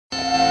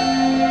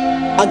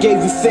I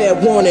gave you fair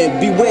warning,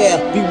 beware,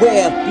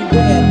 beware,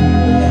 beware.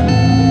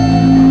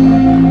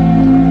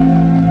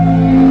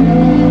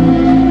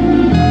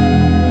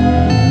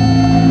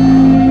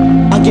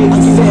 I gave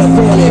you fair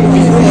warning,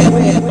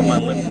 beware. My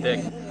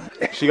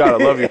lipstick. She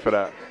gotta love you for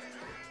that.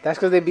 That's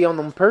because they be on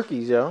them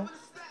perkies, yo.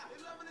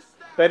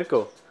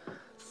 Perico.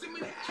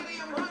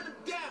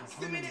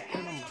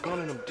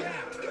 Gunning them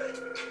down.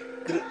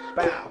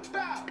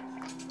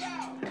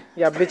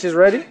 Y'all bitches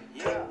ready?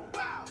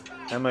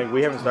 I'm like,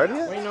 we haven't started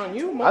yet? Waiting on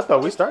you, I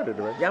thought we started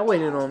already. Y'all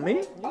waiting on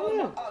me?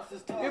 Yeah.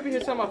 You ever hear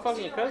something about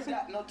fucking your cousin?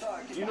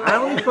 You know I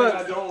only what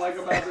fuck- I don't like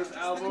about this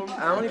album?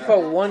 I only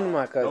fucked one of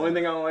my The only cousins.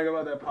 thing I don't like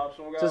about that Pop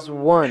Smoke album? Just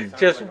one.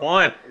 Just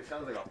one. It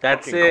sounds like a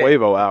That's Fucking it.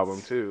 Quavo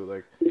album too.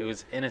 Like It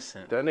was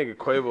innocent. that nigga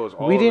Quavo is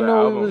all We didn't the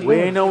know it album. was- We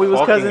ain't know we was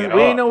Fucking cousins. it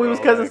We ain't up, know we was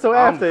bro. cousins till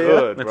I'm after.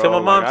 good, Until bro.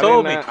 my mom Like, I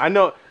told didn't- me. I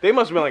know they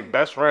must have been like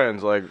best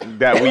friends like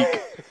that week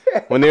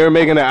when they were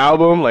making the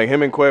album. Like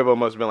him and Quavo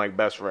must have been like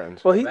best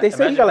friends. Well, they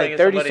say he got like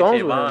 30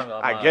 songs with him.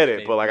 I get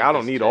it, but like I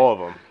don't need all of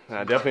them.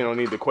 I definitely don't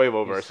need the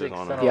Quavo verses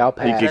on them. Yeah, I'll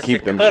He pass. could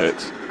keep them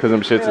shits because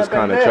them shits is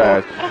kind of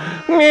trash.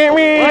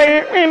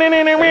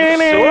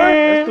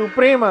 Es tu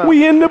prima.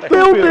 We in the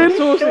building.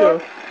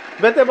 Sucio.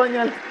 Vete a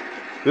bañar.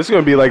 This is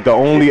gonna be like the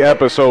only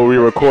episode we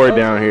record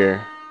down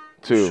here,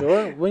 too.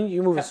 Sure. When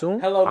you moving soon?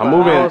 Hello, I'm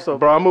moving,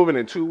 bro. I'm moving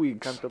in 2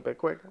 weeks. Canto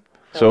pecueca.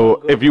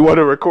 So if you want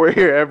to record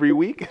here every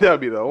week, that'd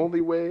be the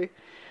only way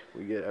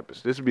we get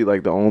episodes. This would be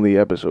like the only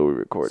episode we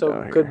record So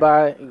down here.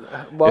 goodbye.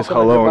 Welcome It's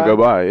hello and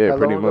goodbye. Yeah, Hello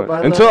pretty and much.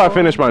 goodbye. Until I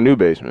finish my new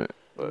basement,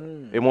 but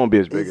it won't be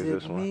as big Is as it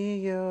this one. me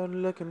you're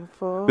looking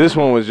for? This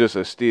one was just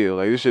a steal.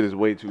 Like this shit is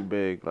way too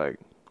big. Like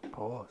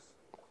Pause.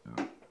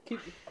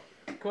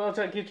 Come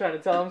on, keep trying to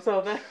tell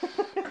himself that.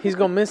 He's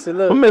gonna miss it.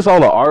 I Look. miss all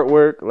the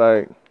artwork.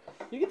 Like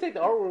You can take the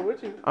artwork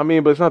with you. I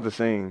mean, but it's not the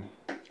same.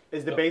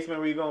 Is the basement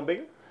where you going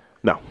bigger?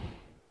 No,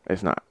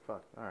 it's not.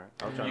 Fuck. All right.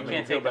 I was trying You to can't make you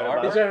take the feel better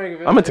artwork.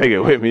 about it. I'm gonna take it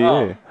with me.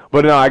 Oh. Yeah,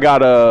 but no, I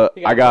got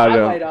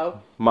Highlight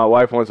out. my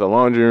wife wants a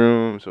laundry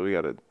room, so we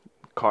gotta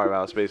carve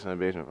out space in the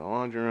basement for a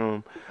laundry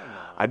room.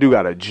 I do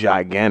got a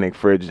gigantic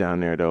fridge down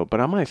there though, but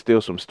I might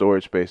steal some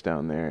storage space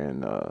down there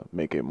and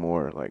make it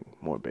more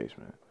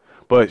basement.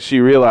 But she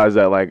realized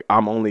that like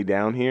I'm only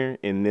down here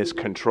in this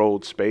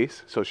controlled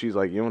space, so she's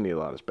like, you don't need a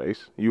lot of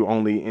space. You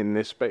only in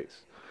this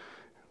space.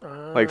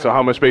 Like, so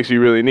how much space do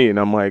you really need? And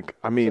I'm like,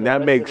 I mean,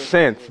 that makes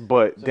sense,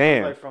 but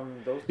damn. Like from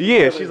those two Yeah,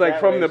 pillars she's like that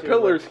from way, the she was like-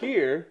 pillars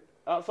here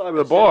outside of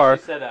the bar.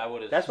 She said that I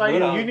would have. That's why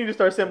you need to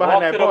start sitting behind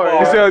Walk that to the bar.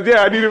 bar. She said,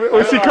 yeah, I need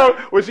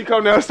to, when she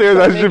come downstairs,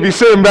 I should be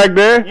sitting back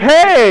there. You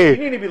Hey,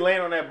 need to be laying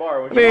on that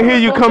bar. When I didn't hear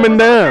you coming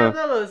down.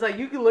 It's like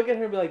you can look at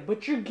her and be like,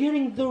 but you're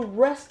getting the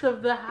rest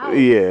of the house.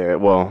 Yeah,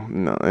 well,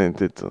 no, it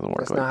doesn't work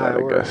That's like not that, how it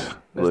I works. guess.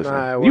 That's not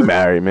how it You works.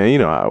 married, man. You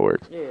know how it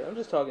works. Yeah, I'm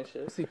just talking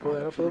shit. See, pull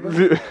that up a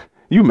little bit.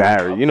 You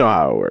married. You know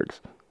how it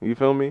works. You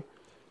feel me?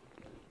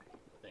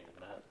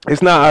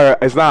 It's not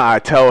I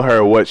tell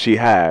her what she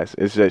has.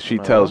 It's that she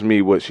tells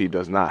me what she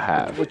does not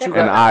have, What you and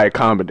got? I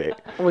accommodate.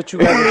 What you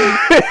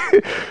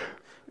guys?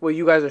 What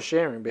you guys are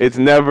sharing, baby? It's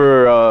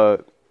never.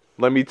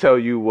 Let me tell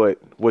you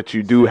what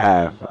you do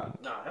have.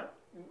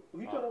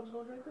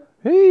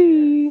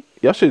 Hey,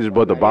 y'all should just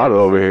bought the bottle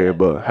over here,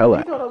 but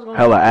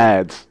hella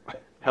ads,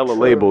 hella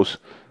labels,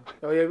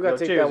 Oh yeah, we gotta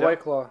take cheers, that yo. White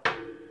Claw.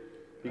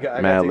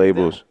 mad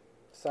labels,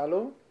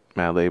 Salud.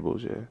 mad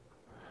labels. Yeah.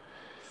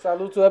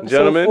 Salud to episode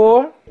Gentlemen.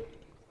 4.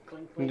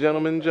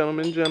 Gentlemen.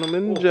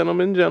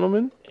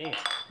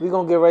 We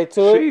gonna get right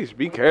to it. Jeez,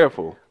 be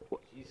careful.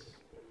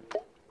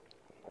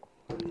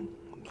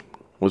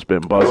 What's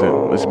been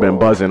buzzing? It's been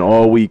buzzing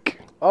all week.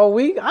 All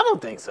week? I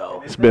don't think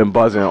so. It's been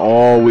buzzing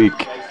all week.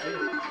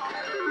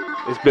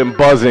 It's been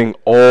buzzing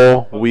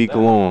all week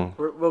long.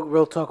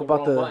 We'll talk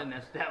about the.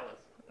 That's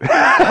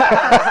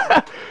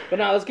Dallas. But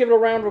now let's give it a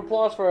round of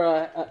applause for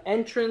an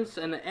entrance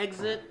and an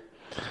exit.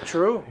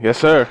 True. Yes,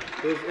 sir.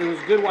 It was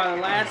good while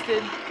it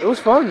lasted. It was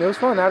fun. It was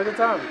fun. I had a good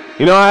time.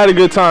 You know, I had a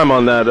good time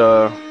on that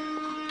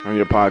on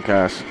your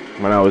podcast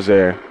when I was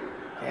there.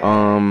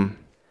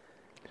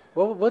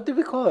 What did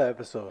we call that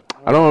episode?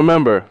 I don't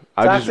remember.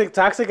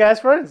 Toxic ass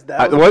friends.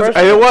 That It was the first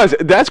one. was.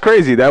 That's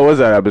crazy. That was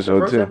that episode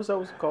First too. episode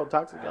was called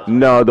Toxic.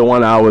 No, the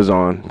one I was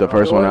on. The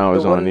first one I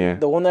was on. Yeah.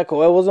 The one that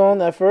Coel was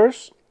on at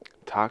first.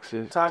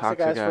 Toxic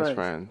Ass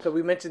friends. So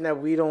we mentioned that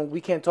we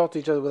can't talk to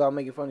each other without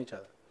making fun of each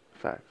other.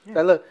 Fact.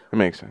 Like, look, It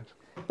makes sense.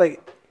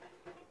 like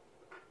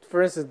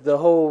for instance, the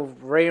whole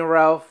Ray and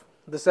Ralph,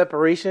 the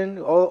separation.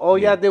 All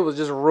y'all did was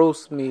just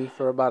roast me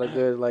for about a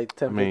good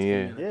 10, I mean, 15 yeah.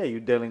 minutes. Yeah, you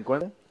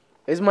delinquent.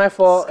 It's my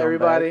fault, Scumbag.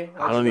 everybody.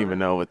 I don't even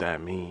know what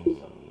that means.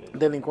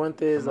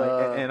 Delincuentes.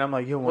 And I'm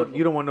like, you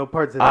don't want no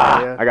parts of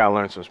that. Yeah. I gotta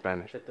learn some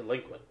Spanish.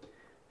 Delinquent.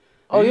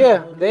 Oh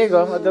yeah, there you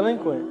go, a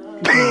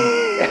delinquent.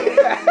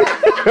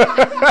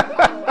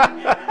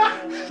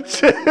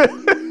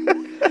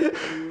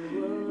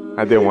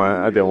 I did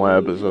one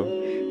episode.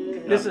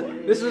 This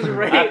is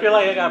Ray. I feel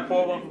like I got to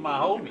pour one for my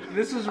homie.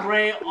 This is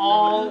Ray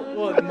all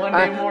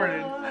Monday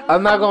morning.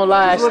 I'm not gonna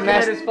lie, Looking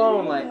at his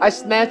phone like. I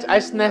snatched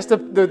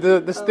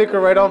the sticker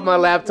right off my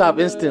laptop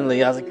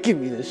instantly. I was like, give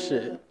me this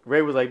shit.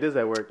 Ray was like this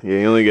at work. Yeah,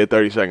 you only get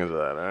 30 seconds of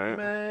that, all right?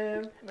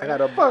 Man, I got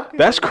a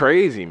That's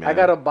crazy, man. I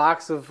got a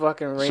box of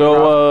fucking Rain So,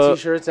 Ralph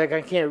t-shirts that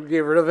I can't get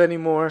rid of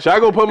anymore. Should I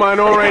go put mine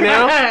on right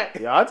now?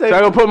 Yeah, I'll take. Should I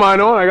go put mine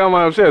on? I got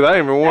mine upstairs. I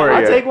didn't even wear it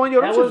I'll yet. take one. Yo,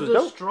 That them was shits the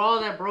was dope. straw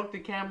that broke the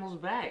camel's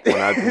back.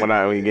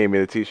 when he gave me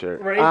the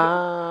T-shirt.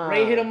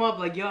 Ray hit him up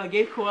like, yo, I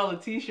gave Coel a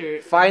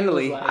t-shirt.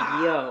 Finally. He was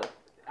like, yo,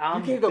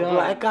 I'm You gave the done.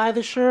 black guy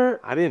the shirt?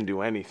 I didn't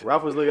do anything.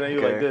 Ralph was looking at you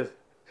like Okay.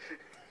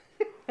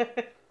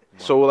 this.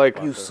 So,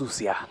 like, You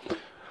sucia.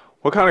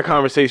 what kind of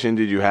conversation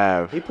did you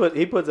have? He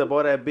puts up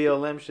all that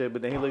BLM shit,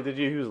 but then he looked at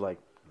you. He was like,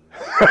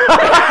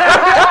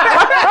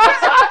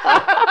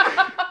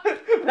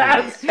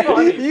 That's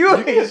funny. You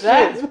ain't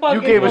That's shit.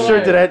 fucking "You gave a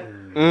shirt to that."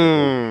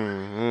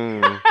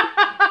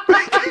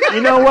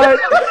 You know what?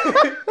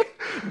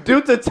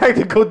 Due to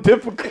technical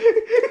difficulty,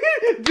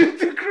 Due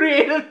to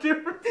creative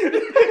difference.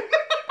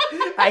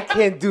 I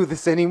can't do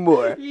this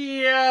anymore.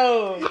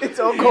 Yo. It's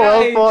all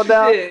Coel's fault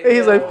now. Shit,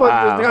 he's like, "Fuck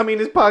Wow. this thing." I mean,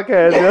 this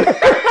podcast. Yo.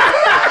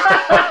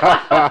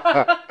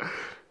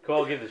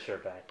 Coel, give the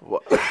shirt back.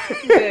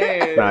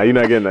 Nah, you're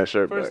not getting that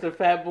shirt First, back. the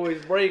Fat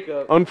Boys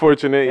breakup.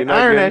 Unfortunate, you're not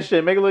Iron getting, that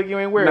shit. Make it look you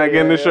ain't wearing. not it.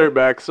 getting the Yeah, shirt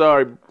back.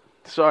 Sorry,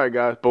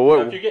 guys. But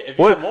what? If you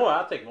what? want more,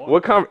 I'll take more.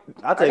 What I'll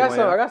I take got one.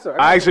 some. yeah. I got some.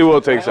 I actually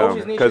will take I some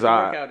always need because you to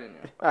work out in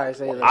there. All right,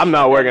 say that. I'm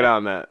not working out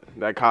on that.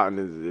 That cotton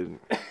is.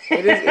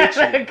 It is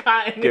itchy.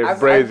 Cotton. Get I've,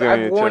 braids I've, on I've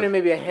your worn chest. it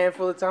maybe a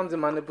handful of times,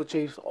 and my nipple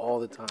chafes all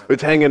the time.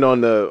 It's hanging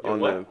on the what?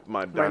 my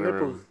My dining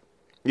nipples. room.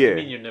 I mean, Yeah,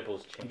 your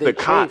nipples change. They the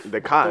chafe. the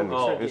cotton.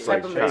 Oh, It's yeah.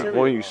 like Type of chafe.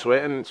 material. When you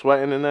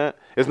sweating in that.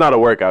 It's not a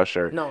workout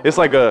shirt. No. It's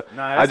like a.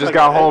 Nah, I that's just like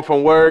got a- home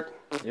from work.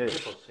 Yeah.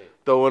 Nipples change.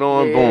 Throw it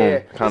on. Yeah, Boom.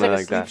 it's Kind of like a like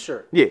sleep that.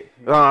 shirt. Yeah.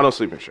 No, I don't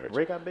sleep in shirts.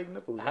 Ray got big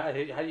nipples. How do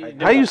you How you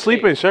nipples sleep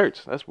in change?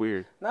 shirts? That's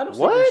weird. I don't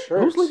What? sleep in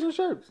Who shirts. sleeps in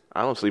shirts?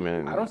 I don't sleep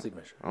in. I don't sleep in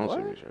shirts. I don't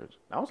sleep What? in shirts.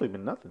 I don't sleep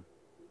in nothing.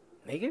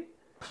 Naked?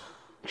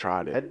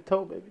 Tried it. Head to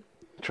toe, baby.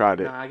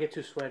 Tried it. Nah, I get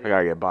too sweaty. I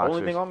gotta get boxers.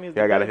 Only thing on me is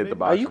Yeah, I the gotta bed, hit the baby.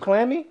 boxers. Are you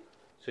clammy?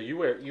 So you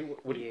wear you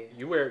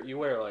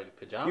wear like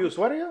pajamas? You a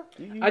sweater,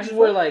 yo? I just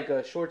wear like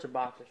shorts or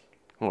boxers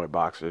I wear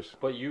boxers.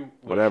 But you with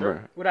Whatever.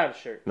 shirt? Without a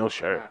shirt. No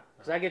shirt.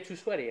 Cause I get too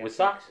sweaty. With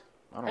socks?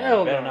 I don't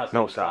Hell Better no. not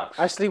No with socks.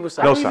 I sleep with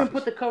I No socks. don't even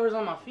socks. put the covers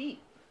on my feet.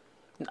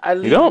 I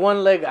leave don't?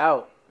 one leg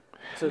out.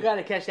 You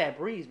gotta catch that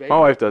breeze, baby. My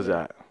wife does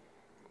that.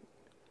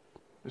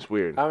 It's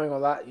weird. I ain't gonna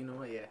lie. You know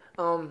what? Yeah.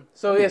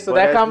 So yeah. So Butt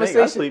that ass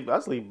conversation. naked. I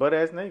sleep butt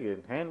ass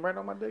naked, hand right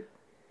on my dick.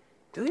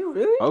 Do you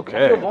really? I feel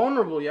Okay.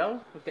 vulnerable,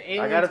 yo. If the I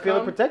aliens gotta feel it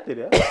come, protected,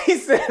 yeah. He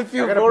said,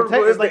 "Feel I gotta vulnerable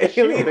protect as it like the a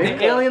shield, alien." baby.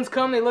 the aliens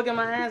come, they look at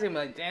my ass and be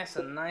like, "That's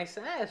a nice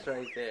ass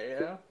right there,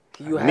 yo."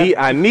 You have,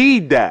 I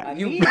need that.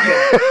 you, need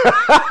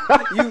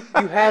that.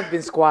 you have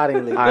been squatting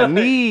lately. I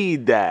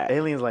need that.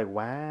 Aliens like,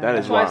 wow. That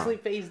is That's why I wild.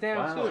 sleep face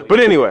down too. But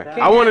anyway,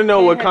 I want to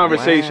know what Can't have-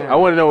 conversation. Wow. I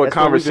want to know what That's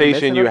what we've been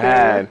conversation missing you up there,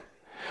 had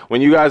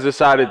when you guys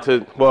decided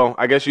to. Well,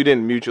 I guess you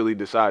didn't mutually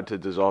decide to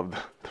dissolve.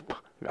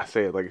 I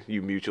say it like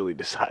you mutually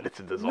decided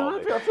to dissolve No,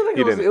 it. I feel like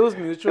You it didn't. was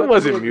mutual. It I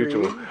wasn't think we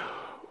agreed. mutual.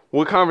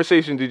 What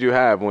conversation did you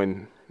have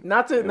when?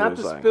 Not to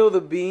was like- spill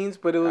the beans,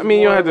 but it was. I mean,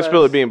 you more don't have or to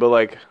spill a less- bean, but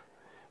like,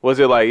 was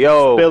it like,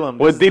 yo, Spill 'em.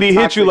 what This is did he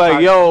the hit you toxic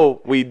like,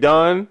 yo, we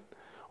done,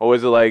 or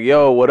was it like,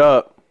 yo, what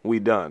up, we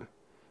done?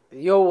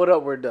 Yo, what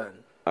up? We're done.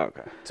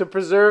 Okay. To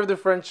preserve the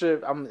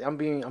friendship,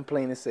 I'm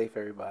playing it safe,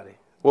 everybody.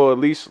 Well, at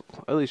least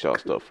y'all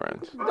still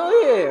friends.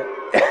 Oh yeah.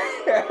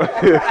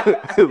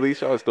 At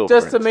least y'all still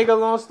Just to friends. make a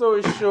long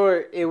story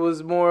short, it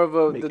was more of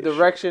the it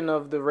direction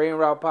of the Rain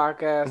Route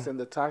podcast and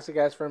the Toxic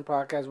Ass Friend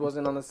podcast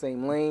wasn't on the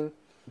same lane.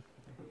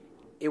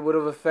 It would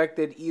have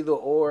affected either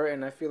or,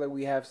 and I feel like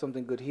we have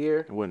something good here.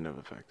 It wouldn't have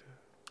affected.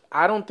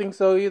 I don't think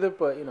so either,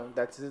 but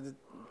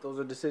those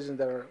are decisions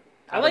that are.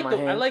 I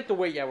like the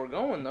way y'all were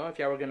going though. If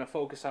y'all were gonna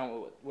focus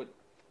on what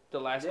the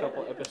last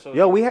couple episodes.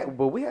 Yo, we had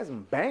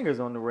some bangers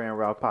on the Ran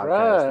Route podcast.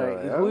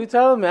 Right. though, Who yo. you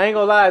telling me? I ain't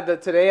gonna lie.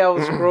 That today I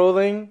was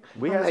scrolling.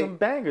 We I'm had like- some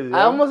bangers. Yo.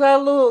 I almost had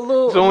a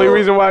little. It's the only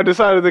reason why I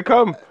decided to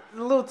come.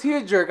 Little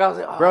tear jerk. I was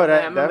like, oh, Bro,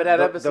 man, I remember that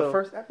episode. The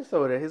first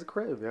episode at his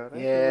crib, yo.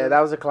 Yeah, that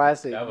was a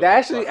classic. That was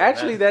That fucking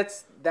actually,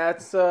 nice.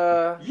 that's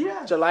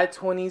July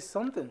 20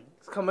 something.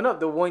 It's coming up.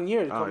 The 1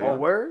 year. Is coming Oh, up.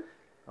 word?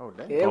 Oh,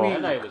 damn. Yeah,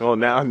 That night was Well,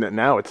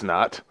 now it's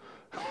not.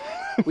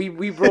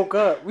 we broke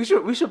up. We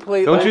should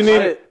play. Don't oh, you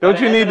shit. need? Don't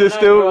you need to We're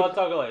still? all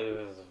talking like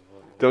this.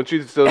 Don't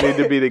you still need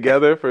to be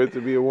together for it to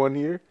be a 1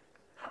 year?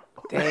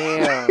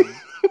 Damn.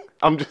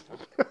 I'm just.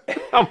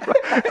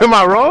 Am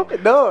I wrong?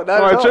 No, not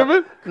Am I at all.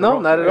 tripping? No,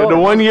 not at all. The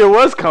 1 year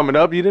was coming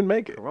up. You didn't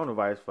make it.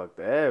 Coronavirus fucked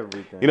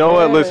everything. You know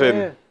what? Yeah, Listen.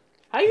 yeah.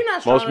 How you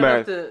not strong Most enough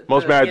marriage- to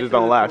most to marriages get through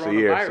don't the last a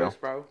year, coronavirus, so.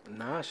 bro?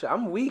 Nah, shit,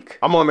 I'm weak.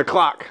 I'm on the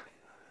clock.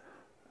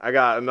 I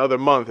got another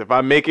month. If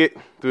I make it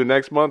through the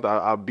next month,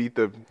 I'll beat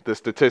the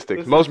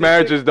statistics. Most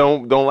marriages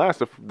don't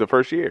last the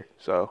first year.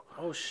 So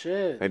Oh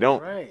shit. They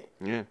don't. Right.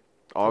 yeah,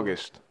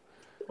 August.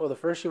 Well, the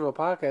first year of a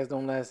podcast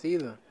don't last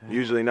either.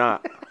 Usually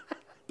not.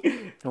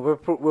 And we're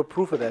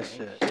proof of that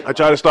shit. I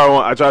tried to start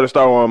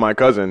one with my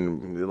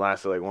cousin. It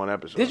lasted like one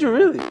episode. Did you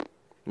really?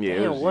 Yeah,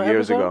 Damn, it was what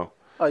years episode? ago.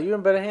 Oh, you're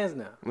in better hands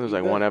now. It was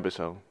like one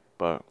episode,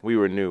 but we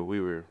were new.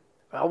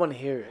 I want to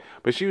hear it.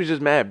 But she was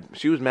just mad.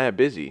 She was mad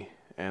busy,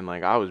 and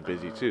like I was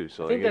busy too,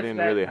 so I like think it didn't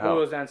that really help.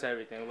 boils down to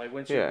everything. Like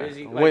when you're Yeah.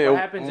 busy, like When- what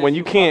happens is when you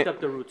you can't- fucked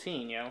up the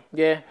routine, you know.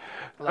 Yeah.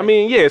 I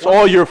mean, yeah, it's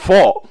all your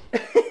fault.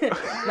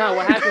 No,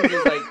 what happens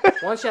is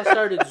like once y'all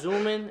started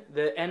zooming,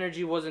 the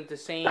energy wasn't the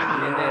same,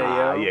 and then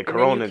yeah, and then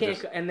Corona you can't,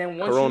 just and then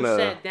once Corona- you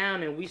sat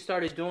down and we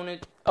started doing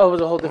it, Oh, it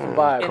was a whole different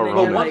vibe. And then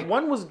Corona. you're But like,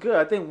 one was good.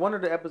 I think one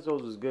of the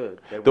episodes was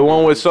good. That The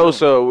one with Zoom.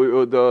 Sosa,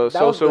 the was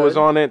Sosa was good.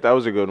 on it. That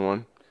was a good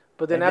one.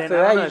 But then And after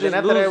I that, don't you know, just then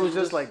after lose. that, it was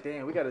just like,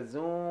 damn, we got to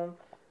zoom.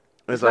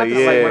 It's Not like, that,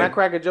 yeah, like when I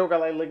crack a joke, I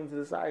like looking to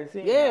the side. And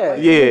seeing Yeah. it.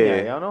 Like, Yeah.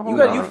 seeing y'all know who you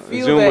got you Nah,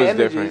 feel Zoom that was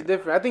energy. different. It's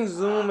different. I think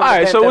Zoom. all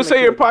right, so we'll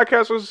say your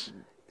podcast was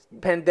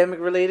pandemic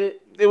related.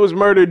 it was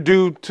murdered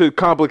due to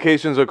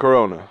complications of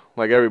Corona,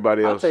 like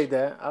everybody I'll else. take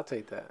that. I'll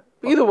take that.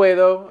 Either way,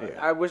 though, Yeah.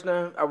 I wish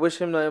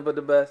him nothing but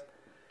the best.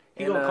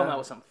 he And, gonna come out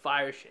with some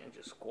fire shit and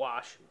just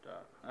squash it, dog.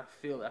 I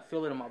feel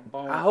it in my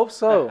bones. I hope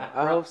so.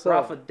 I hope so.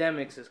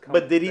 Ralph-A-Demics is coming.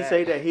 But did he back.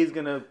 say that he's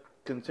gonna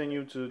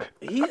continue to?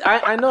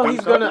 I know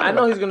he's gonna. I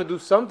know he's gonna do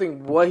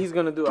something. What he's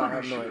gonna do, I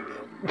have no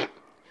idea.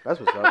 That's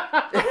what's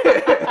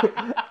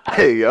up.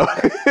 Hey yo,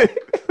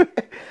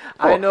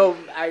 I know.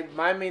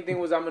 My main thing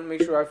was I'm gonna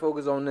make sure I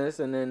focus on this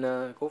and then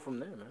go from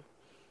there, man.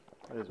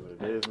 That is what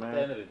it is, man. At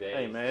the end of the day,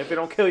 Hey, man, if it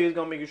don't kill you, it's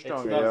gonna make you it's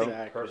stronger, nothing yo.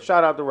 personal.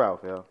 Shout out to Ralph,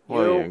 yo.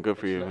 well, yeah, good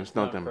for you. It's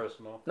not nothing.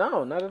 personal.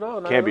 No, not at all.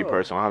 Not Can't at be all.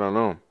 personal. I don't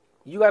know.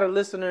 You got a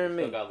listener in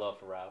Still me got love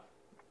for Ralph.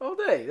 all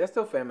day. That's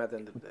still fam at the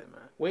end of the day,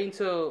 man. Wait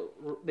until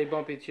they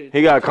bump into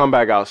He got to come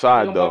back They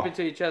outside gonna though. bump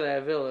into each other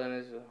at Villa, and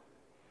it's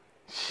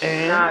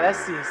Nah, that's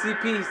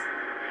CP's.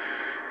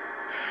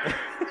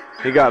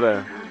 He got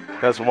to.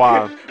 That's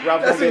wild.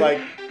 Ralph gonna be like,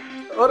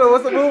 Hold on,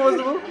 what's the move? What's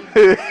the move?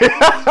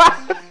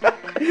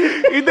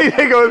 You think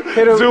they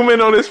gonna zoom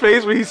in on his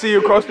face when he see you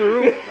across the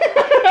room?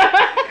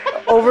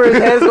 Over his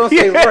head's gonna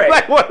say Yeah, Ray.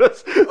 like one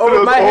of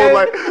those my old, head?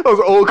 like those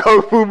old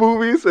kung fu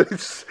movies. And he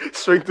just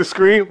shrink the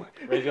screen.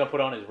 Ray's gonna put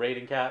on his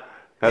rating cap.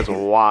 That's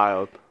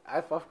wild.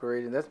 I fuck with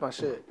Raiden. That's my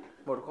shit.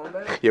 Mortal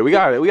Kombat. Yeah, we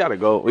gotta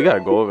go. We gotta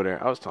go over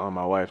there. I was telling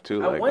my wife too.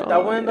 Like, I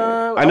went.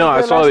 I know. I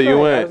was there saw last that you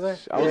night.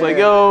 went. I was like,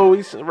 yo,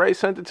 Ray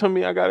sent it to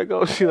me. I gotta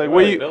go. She like,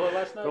 where you? Villa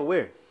last night? go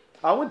where?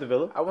 I went to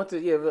Villa. I went to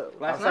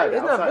last Outside, night.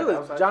 It's not outside, Village.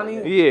 outside, Johnny.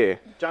 yeah. Yeah.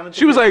 Jonathan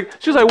She was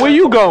like, where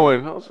you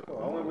going? I was like,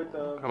 I went with.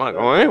 I'm not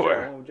going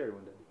anywhere. I went with Jerry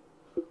one day.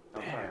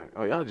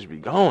 oh, y'all just be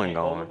going. Hey,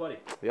 hold my buddy.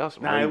 Y'all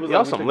some, Nah, it was y'all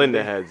like we some took Linda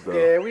the- heads though.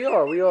 Yeah, we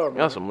are. Y'all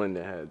Man. some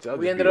Linda heads. Y'all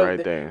We just ended be up right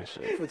th- there and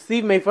shit.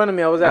 Steve made fun of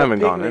me. I was at I a haven't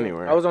picnic. gone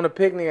anywhere. I was on a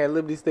picnic at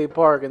Liberty State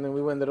Park, and then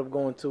we ended up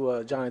going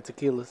to Johnny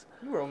Tequila's.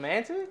 You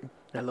romantic?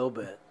 A little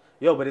bit.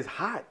 Yo, but it's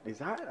hot. It's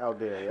hot out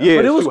there. Yo. Yeah,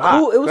 But it it's was too cool.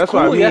 hot. It was That's cool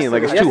what I mean. yesterday.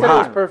 Like it's too Yesterday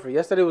was hot. perfect.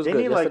 Yesterday was They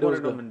good. need like Yesterday one was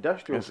of them good.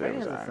 industrial Yesterday fans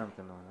was or alright.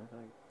 something on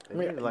it.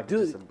 Like, they need like Dude,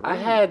 just a I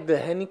breeze. had the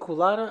Henny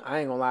Colada. I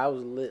ain't gonna lie, I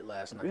was lit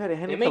last You night. had a They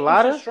Henny make them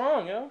Colada? shit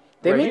strong, yo.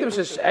 They Right, made you- them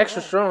shit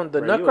extra strong.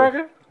 The Right,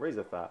 Nutcracker, Raise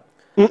a thought.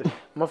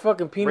 my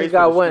fucking penis Raised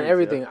got for the wet, and streets,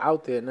 everything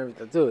out there and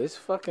everything. Dude, it's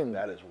fucking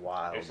That is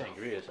wild. Your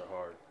sangrias are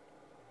hard.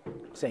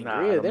 sangria.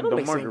 Nah, they the don't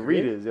make sangria.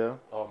 margaritas, yo.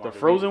 Oh, The margaritas,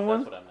 frozen one?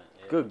 That's what I meant.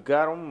 Yeah. Good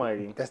God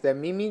Almighty. That's that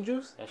Mimi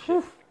juice. That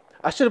shit.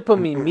 I should have put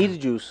Mimi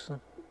juice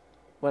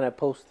when I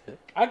posted.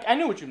 I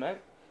knew what you meant.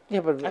 Yeah,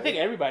 but I think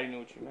everybody knew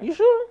what you meant. you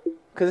sure?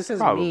 Because it says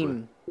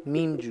Probably.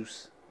 meme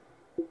juice.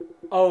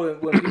 Oh,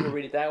 when people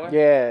read it that way?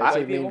 Yeah, it I-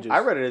 says people- meme juice. I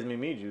read it as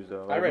Mimi juice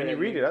though. Like, I read when it you as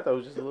read Mimi. it, I thought it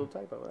was just a little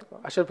typo. That's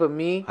all. I should have put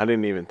me, I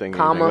didn't even think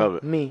anything comma, of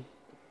it. me.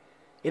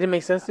 It didn't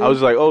make sense to you? I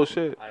was like, oh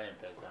shit. I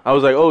didn't pick that. I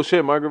was like, oh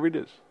shit,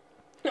 margaritas.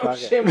 Oh,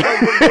 shit,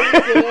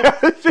 margarita.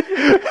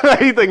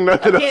 He think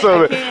nothing I else can't,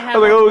 of I it. can't I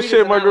have was like, oh margaritas shit,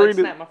 and not, like, margaritas.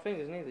 snap my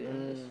fingers neither.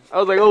 I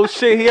was like, oh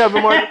shit, he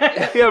having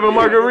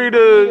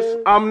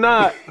margaritas. I'm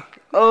not.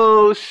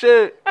 Oh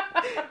shit.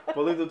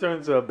 Polito turned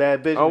into a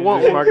bad bitch. I when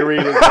want you one.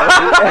 drink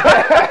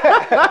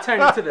margaritas.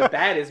 Turn into the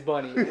baddest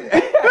bunny.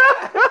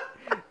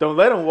 Don't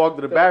let him walk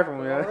to the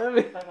bathroom,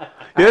 man.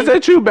 Yeah, is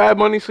that true? Bad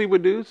Bunny sleep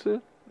with dudes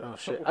too? Oh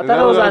shit! Is I that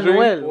thought it was what I was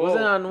reading? Anuel. Was it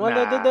Anuel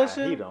that did that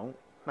shit? He don't.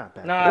 Not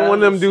bad. Nah,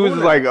 One of them dudes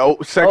is like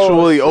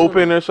sexually Oh,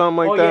 open or something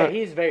like oh that. yeah,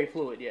 he's very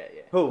fluid. Yeah,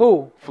 yeah.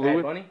 Who? Bad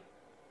Fluid. Bunny.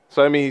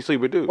 So I mean, he sleep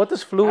with dudes. What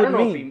does I fluid don't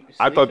know if mean? he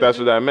I thought that's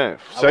what that meant.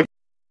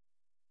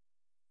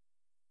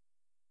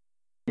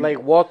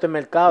 Like Walter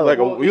Mercado. Like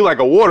you like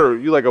a water,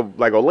 you like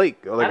a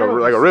lake, or like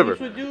a river.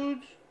 With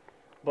dudes,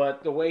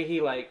 but the way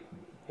he like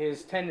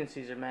his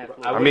tendencies are mad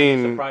fluid. I wouldn't be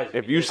mean, surprised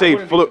if if you he say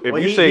did. if Well,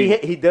 you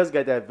say he does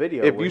get that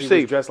video. if where you he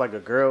say- was dressed like a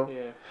girl.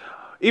 yeah.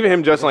 even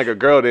him dressing like a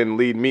girl didn't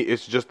lead me.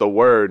 It's just the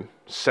word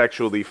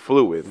sexually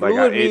fluid. Like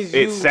Fluid means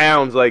it you-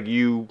 sounds like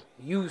you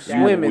you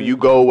swimming. you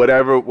go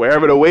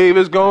wherever the wave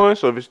is going.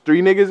 So if it's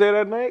 3 niggas there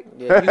that night,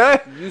 Yeah,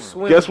 you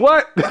swim. guess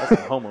what? That's some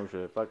homo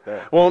shit. Fuck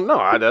that. Well,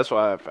 no, that's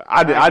why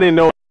I didn't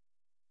know.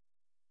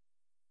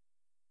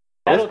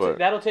 But-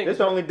 That'll take This us,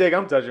 the only dick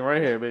I'm touching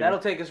right here, baby. that'll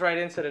take us right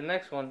into the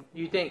next one.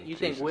 You think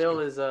Will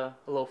is a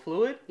little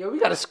fluid? Yo, we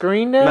got a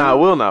screen there. Nah,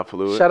 Will not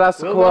fluid. Shout out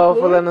to Will Quell not for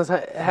fluid? letting us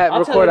I'll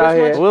record tell you out this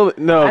here. much. Will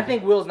no. I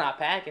think Will's not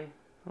packing.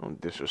 Don't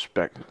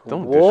disrespect.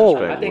 Don't Whoa.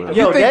 disrespect I think Will. the-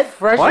 You Yo, think that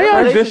fresh Why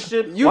y'all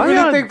relationship- dis- You why really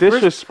y'all think Fresh-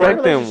 disrespecting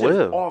Relationship's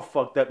Will? all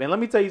fucked up. And let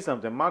me tell you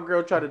something. My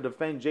girl tried to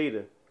defend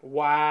Jada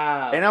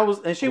Wow.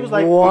 And she was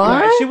like,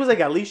 What? She was like,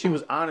 at least she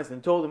was honest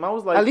and told him. I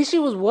was like, At least she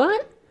was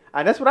what?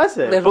 that's what I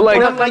said. But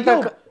like, I'm like, yo,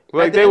 like at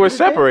the they end were of the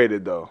day-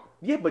 separated though.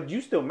 Yeah, but you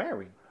still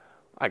married.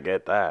 I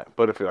get that,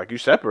 but if you're like you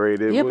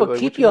separated, Yeah, what- but like,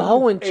 keep what you your mean?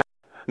 hoe in check.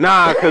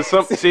 Nah, cause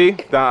some see,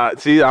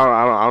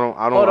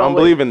 I don't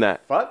believe in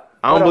that. Fuck.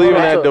 I don't Hold on, believe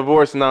in hold on. that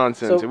divorce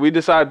nonsense. So- If we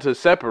decide to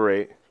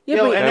separate, Yeah,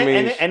 Yo, but that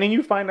means- and then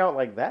you find out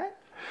like that.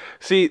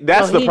 see,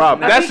 that's No, the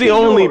problem. I That's think the he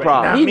knew only already.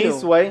 problem. he me, knew.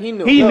 Sway. He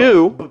knew. He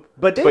knew,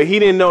 But but he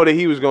didn't know that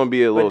he was gonna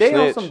be a little But they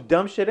on snitch. some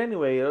dumb shit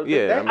anyway. Yo.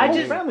 Yeah, that I whole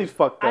just- family's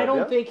fucked up. I don't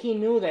yo. think he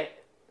knew that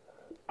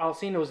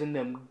Alcina was in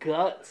them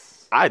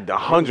guts. I He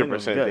 100%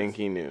 was in them think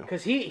he knew.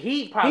 Because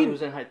he probably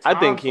was in her I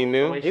think tonsils he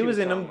knew. the way he she was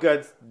in them talking.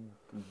 guts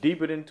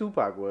deeper than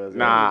Tupac was. yo.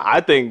 Nah,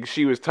 I think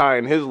she was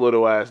tying his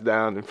little ass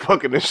down and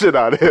fucking the shit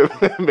out of him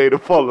and made him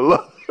fall in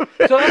love. So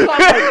that's why I'm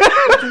like,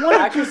 it's one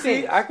I of can two see-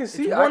 things. I can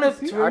see- It's I one can of,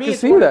 see- for I me, can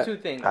it's see one that. of two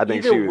things. I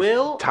think Either she was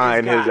Will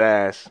tying has his got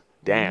ass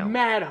down.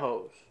 mad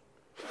hoes.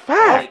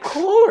 Facts. Of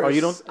course. Oh,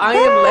 you don't- I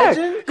am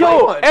legend. Come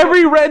Yo, on.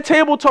 every Red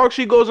Table Talk,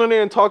 she goes on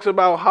there and talks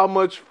about how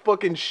much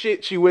fucking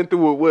shit she went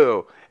through with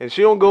Will. And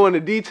she don't go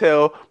into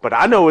detail, but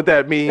I know what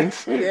that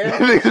means. Yeah.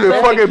 They've been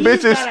Like, fucking he's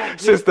bitches gotta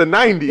since the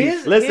 90s.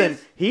 his- Listen,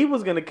 he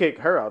was gonna kick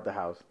her out the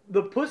house.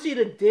 The pussy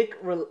to dick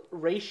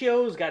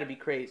ratio's got to be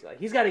crazy. Like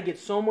he's got to get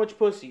so much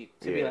pussy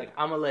to be Yeah. like,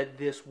 I'm gonna let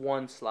this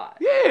one slide.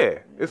 Yeah,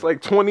 it's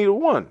like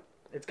 20-1.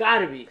 It's got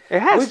to be. It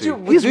has Would to. you-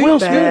 would He's you- Will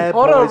Bad Smith.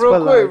 Hold on, boys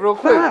for real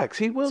quick. Facts.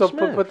 He Will So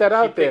Smith. put that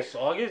out there.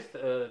 August,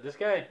 this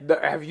guy.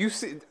 Have you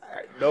seen?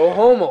 No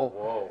homo.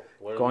 Whoa.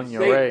 What are we Coño,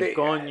 saying? Ray.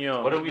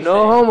 Coño. What are we No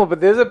saying? homo, but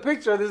there's a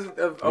picture of this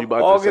of You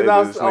about August to say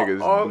out- this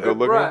nigga's August, good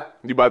looking? bruh.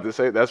 You about to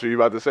say that's what you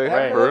about to say?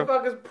 That For real?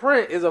 motherfucker's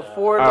print is a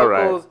four All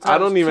right. knuckles I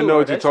don't times even two. know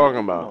what That you're shit- talking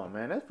Come about. on,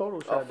 man. That's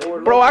Photoshop.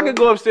 baby. Bro, I could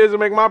go upstairs and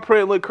make my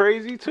print look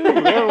crazy too. You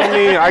know what I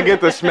mean? I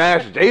get to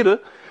smash Jada.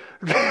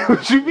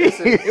 What you mean?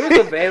 It was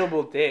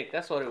available dick.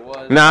 That's what it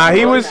was. Nah,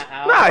 he In was. the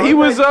house. Nah, he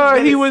was.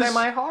 He was.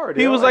 semi-hard.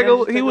 He yo, was and like then a.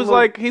 just He take a was little-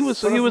 like. He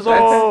was. He was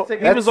That's- all.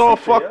 that's- He was all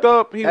that's- fucked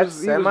up. He that's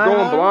was. He was semi-hard?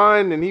 going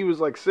blind and he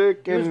was like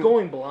sick He was and.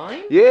 going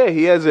blind. Yeah,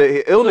 he has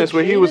a illness So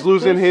where he was Jada's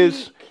losing pussy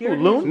his. cured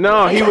Who, him?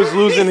 No, he was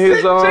losing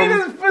his.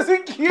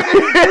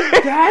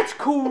 That's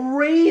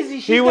crazy.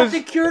 She He got was-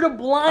 the cure to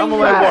blind. I'm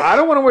like, well, I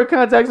don't want to wear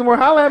contacts anymore.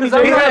 Holla at me, He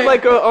Jay. had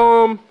like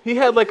a he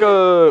had like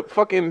a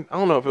fucking, I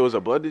don't know if it was a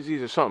blood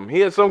disease or something.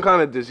 He had some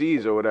kind of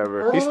disease or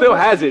whatever. He still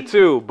has it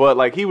too, but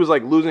like he was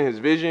like losing his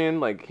vision,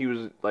 like he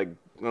was like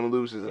gonna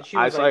lose his she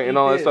was eyesight like, and "Eat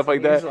all that this," stuff like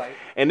and he was that. like-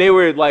 And they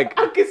were like,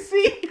 I can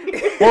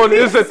see. well,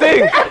 this is the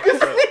thing.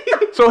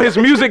 So his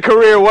music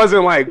career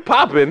wasn't like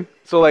popping.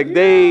 So like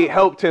they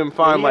helped him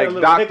find he had a like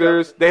little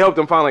doctors. They helped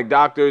him find like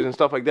doctors and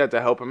stuff like that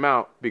to help him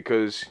out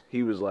because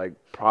he was like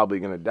probably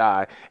gonna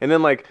die. And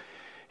then like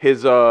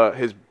his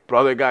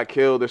brother got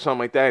killed or something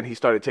like that, and he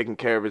started taking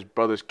care of his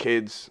brother's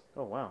kids.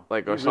 Oh wow.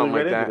 Like, or You something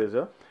really like read into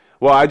that. this, huh?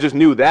 Well, I just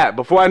knew that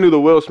before I knew the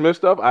Will Smith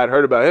stuff. I'd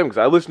heard about him because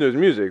I listened to his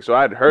music, so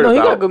I'd heard No, he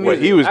got about good what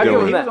music. he was I give him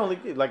doing. He that. was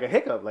only like a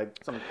hiccup, like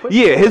some quick.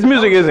 Yeah, his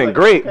music I was isn't like,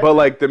 great, okay. but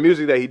like the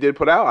music that he did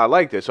put out, I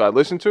liked it, so I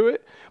listened to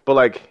it. But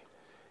like,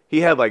 he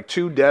had like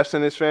 2 deaths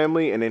in his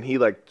family, and then he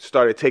like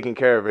started taking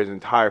care of his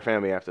entire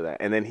family after that,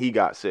 and then he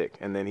got sick,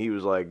 and then he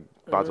was like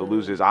about to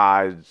lose his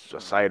eyes,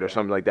 sight, or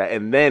something like that,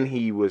 and then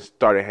he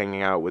started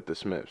hanging out with the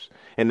Smiths,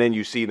 and then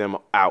you see them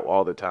out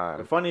all the The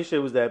time. funny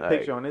shit was that Like-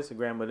 picture on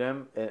Instagram of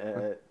them.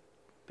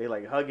 They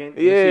like hugging.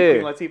 Yeah. You see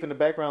Queen Latifah in the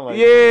background. Like,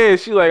 Yeah,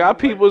 she like, I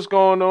peep what's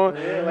going on.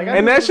 Yeah, like, And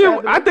knew that this shit,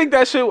 had to I be-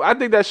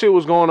 think that shit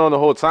was going on the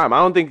whole time. I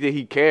don't think that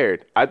he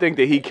cared. I think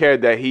that he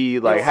cared that he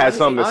like Yo, had honestly-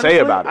 something to say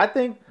about I it.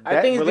 think I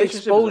that think it's the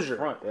relationship was a exposure.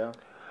 front, yeah.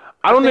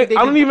 I don't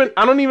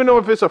think even know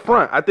if it's a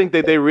front. I think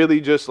that they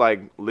really just like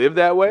live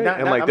that way and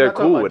like I'm they're not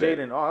talking cool about with it.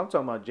 Jaden. Oh, I'm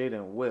talking about Jaden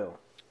and Will.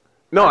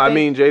 No, I think-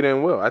 mean Jada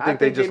and Will. I think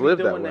they just be live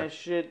that doing way. that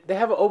shit. They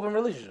have an open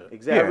relationship.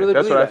 Exactly. I really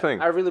that's believe what I that.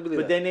 think. I really believe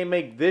But that. then they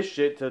make this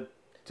shit to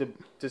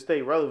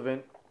stay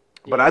relevant.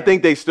 But I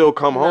think they still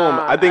come home.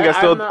 Nah, I think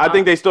I'm not- I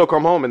think they still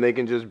come home and they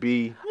can just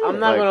be. I'm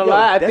not like, gonna yo,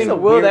 lie. I that's think a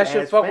Will, that weird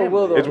shit ass fuck with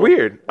Will family. though. It's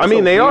weird. I That's mean,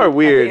 so they are At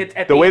weird.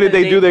 the The way end that of the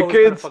they day, do their Will's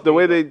gonna kids, fuck the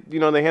way you. they, they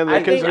handle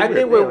their kids. I is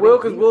think weird. with Will,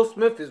 because Will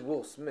Smith is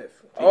Will Smith.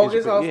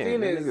 August Yeah, Alsina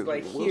that is nigga's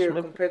like Will here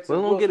Smith. compared to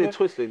Well, Will don't get it Smith.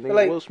 twisted, nigga.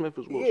 Like, Will Smith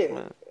is Will yeah,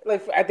 Smith.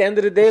 like at the end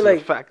of the day, This is a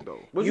like fact though.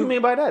 What do you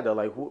mean by that though?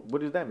 Like,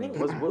 what does that mean?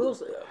 What's Will?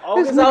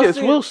 August nigga is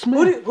Alsina. Will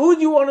Smith. Who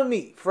do you want to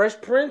meet?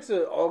 Fresh Prince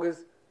or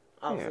August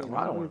Yeah, Alsina? well,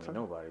 I don't want to meet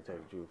nobody. To tell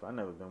you the truth, I've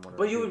never been one. Of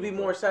But those you would be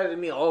people, more excited to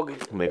meet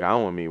August. Nigga, I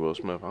don't want to meet Will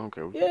Smith. I don't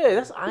care. Yeah,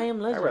 that's I Am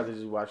I'd Legend. rather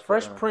just watch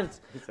Fresh the,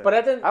 Prince. he said- But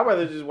at the I'd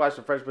rather just watch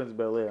the Fresh Prince of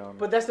Bel Air.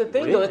 but that's the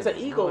thing though. It's an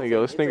ego. Yo,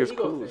 thing. this It's an nigga's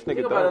ego cool. thing. This Think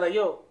nigga about it dope. like,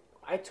 yo,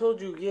 I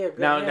told you, yeah. Go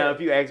now, ahead.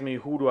 if you ask me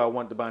who do I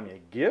want to buy me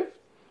a gift,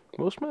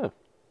 Will Smith.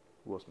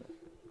 Will Smith.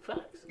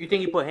 Facts. You think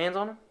he put hands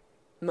on him?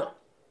 No.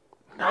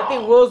 I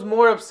think Will's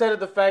more upset at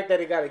the fact that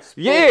it got exposed.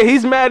 Yeah,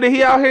 he's mad that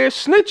he out here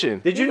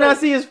snitching. Did you He's not like-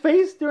 see his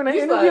face during the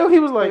he's interview? like- He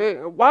was like,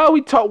 Why are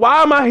we talk?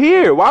 Why am I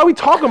here? Why are we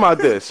talking about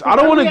this? I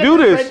don't want We to at do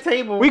the this. red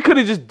table. We could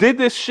have just did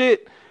this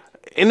shit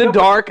in the No,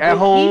 dark but at he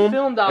home,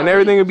 filmed and Ali,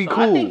 everything would be so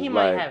cool. I think he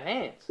might Like, have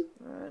hands.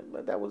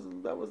 but that was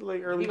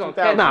like early He gonna 2000s.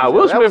 catch Nah, you.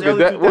 Will That was Smith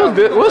early could Will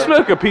 2000s.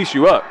 Smith could piece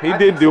you up. He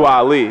did do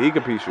Ali. He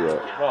could piece you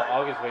up. Bro,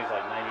 August weighs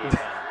like 98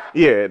 pounds.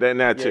 Yeah, that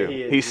Yeah, too.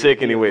 he is. He's sick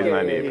He and he is weighs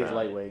lightweight. 98 He is pounds.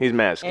 lightweight. He's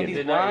mad And skinny.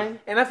 he's blind.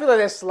 And I feel like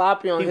that's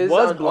sloppy on He his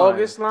was on blind.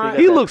 August line.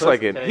 He looks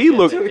like it. He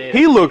looks.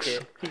 He looks.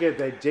 He got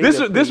that This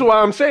is why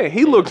I'm saying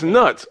he looks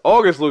nuts.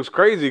 August looks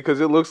crazy because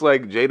it looks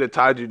like Jada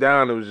tied you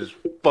down and was just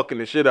fucking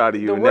the shit out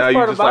of you, The and now worst you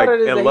part just about like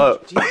it is in that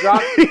love. he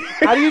dropped.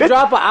 How do you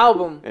drop an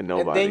album And and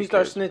nobody then you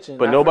start cares. snitching?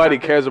 But Not nobody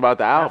for cares about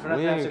the Not for album.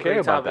 nothing, We that's a ain't care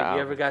great about the topic. You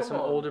album. ever got Come some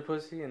on. older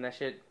pussy and that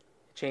shit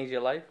changed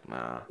your life?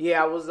 Nah,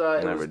 Yeah, I was.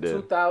 It never was did.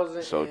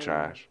 2000. so and-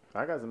 trash.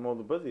 I got some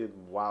older pussy a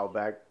while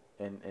back,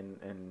 and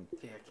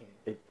Yeah,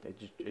 I can't.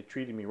 it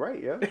treated me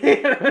right, yeah.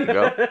 There you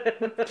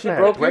go. She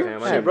broke you.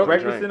 Damn, I She need broke more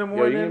breakfast drink. in the Yo, you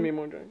morning. give me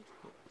more drink?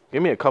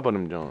 Give me a couple of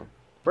them, John.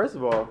 First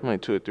of all,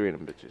 Like 2 or 3 of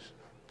them bitches.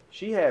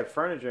 she had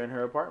furniture in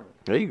her apartment.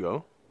 There you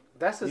go.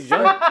 That's a These step.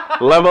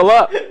 young, Level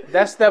up.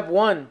 That's step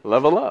one.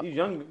 Level up. these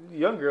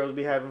young girls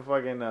be having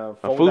fucking A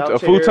fold-out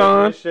chairs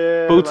futon. and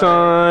shit,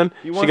 Futon. like,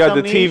 you She want got the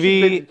something to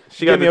eat? TV.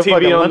 She got give me the a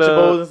fucking TV on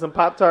Lunchables the. and some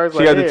Pop-Tarts.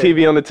 She got the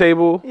TV on the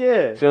table.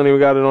 Yeah. She don't even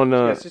got it on Yeah,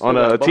 the she still on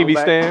got a a TV bubble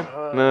back. stand.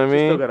 Know what I She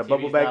still mean? got a bubble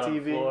TV's back not on the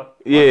TV. floor.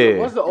 Yeah.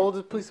 What's the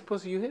oldest piece of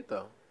pussy you hit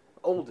though?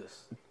 Oldest.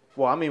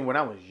 Well, I mean, when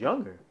I was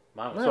younger.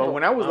 Mine was So ten-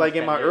 when I was mine like in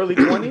 10 my years. early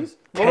 20s,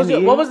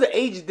 What was the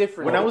age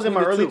difference? when I was in my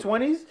between the early two?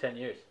 20s, 10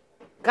 years.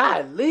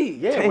 Golly.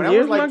 yeah, 10 when I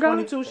years, was my like guy?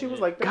 22, she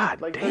was like,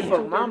 God like damn. 32,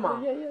 Fuck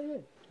mama. Yeah.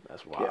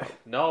 That's wild.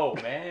 No,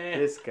 man.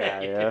 This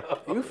guy, yeah.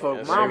 You fuck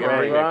Yeah, mama,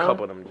 bring me a bro.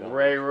 couple of them. John.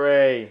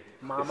 Ray.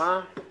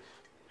 Mama.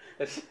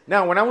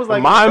 Now, when I was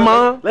like, My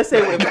mom? let's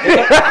say,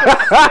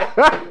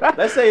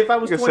 let's say if I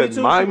was You said 22,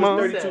 she my was mom?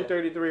 32,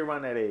 33,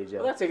 around that age,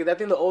 Well, yeah. I take it. I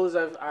think the oldest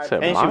I've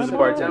Said And she was a my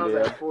bartender, Now was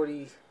yeah. like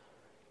 40.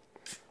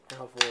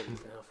 Now 40s.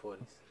 Now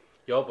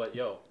 40s.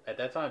 Yo, at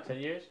that time, 10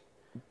 years,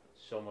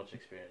 so much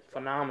experience.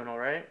 Phenomenal,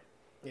 right?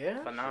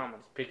 Yeah. Phenomenal.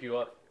 Pick you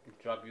up,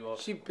 drop you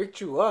off. She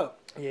picked you up.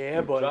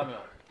 Yeah, Drop but me off.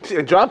 She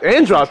dropped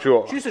you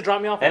off. she used to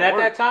drop me off And at at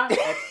work. that time,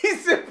 He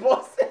said,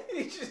 "Boss."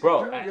 He just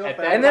Bro, threw at you that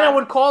up And then I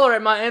would call her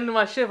at my end of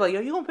my shift, like,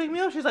 yo, you gonna pick me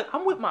up? She's like,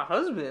 I'm with my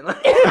husband.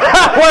 Like,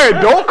 Wait,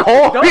 don't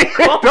call me.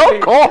 call Don't me.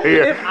 call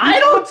here. if I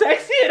don't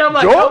text you, and I'm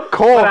like, Don't no,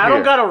 call but I here.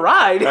 don't got a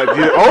ride.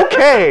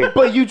 Okay.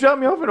 But you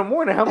dropped me off in the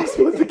morning. How am I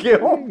supposed to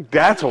get home?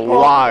 That's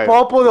wild.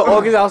 Paul pulled the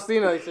August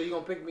Alsina. So you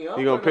gonna pick me up?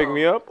 You gonna or pick no?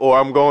 me up, or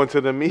I'm going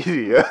to the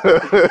media?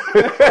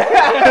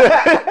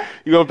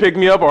 You gonna pick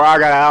me up, or I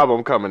got an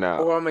album coming out?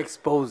 Or I'm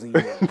exposing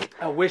you.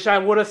 I wish I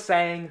would have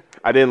sang.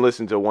 I didn't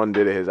listen to one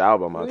bit of his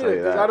album. I'll tell you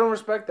Because I that. don't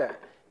respect that.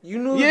 You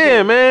knew.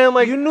 Yeah, man.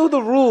 Like, You knew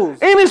the rules.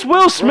 and it's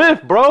Will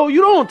Smith, bro.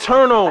 You don't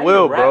turn on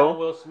Will, Rap on bro.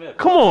 Will Smith.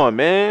 Come on,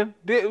 man.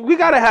 We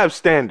gotta have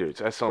standards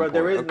at some Bro, point,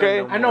 there is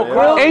okay? none no I know more.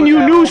 girls- And you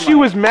Bro, knew she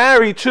was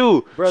married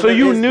too, Bro, so there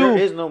you is- knew. there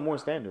is no more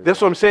standards.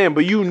 That's what I'm saying.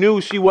 But you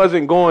knew she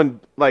wasn't going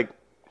like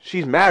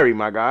she's married,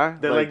 my guy.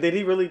 Like, did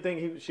he really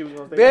think she was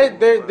gonna stay?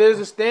 There's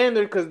a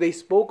standard because they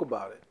spoke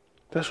about it.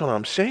 That's what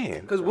I'm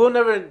saying. Because Will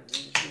never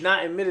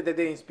not admitted that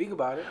they didn't speak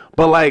about it.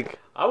 But like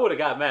I would have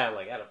got mad.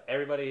 Like, out of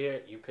everybody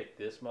here, you picked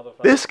this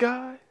motherfucker. this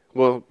guy.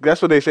 Well,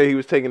 that's what they say. He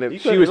was taking it. You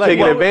She could've, was like,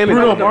 taking what, advantage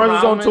Bruno of Mars him. Mars was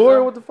on Problem is, tour.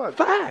 though, What the fuck?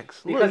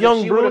 Facts. Because Young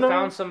if she would Bruno. have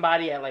found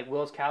somebody at like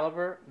Will's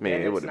caliber, Man,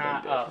 then it it's would've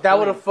not been a different. That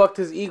would have fling. fucked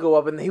his ego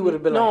up, and he would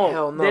have been No, like,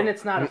 "Hell no." then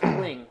it's not a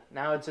fling.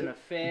 Now it's an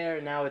affair.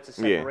 Now it's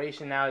a Yeah.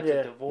 separation. Now it's Yeah.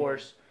 a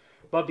divorce.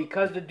 But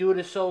because the dude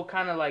is so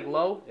kind of like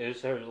low, It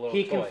was her little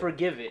he can toy.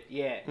 forgive it.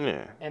 Yeah.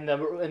 Yeah. And the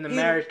He-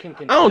 marriage can I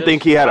continue. don't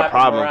think he had a slap him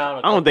problem. around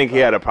a I don't think he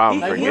had a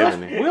problem He-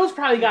 forgiving it. Will's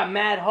probably got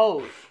mad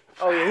hoes.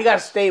 Oh yeah, he got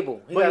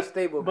stable. He But- got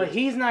stable. But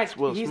he's not.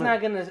 Will He's Smith.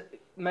 not gonna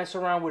mess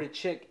around with a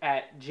chick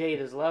at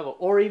Jada's level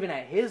or even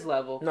at his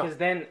level, No. because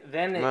then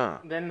Nah.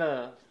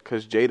 the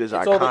Because Jada's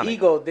it's all iconic. the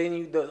ego.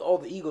 Then all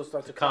the ego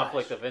starts to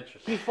conflict clash. of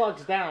interest. he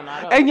fucks down.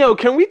 Not up. And yo,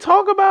 can we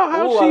talk about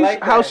how Ooh, I she's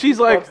like how that. she's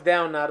He like fucks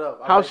down, not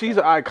up. I how like she's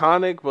that.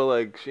 iconic, but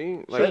like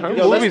she like her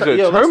Yo, let's movies start-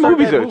 yo, are let's her start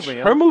movies that are movement,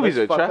 yo. her movies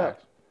Let's are fuck trash. up.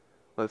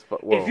 Let's fuck.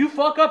 Well, If you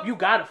fuck up, you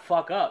gotta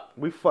fuck up.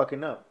 We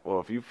fucking up. well,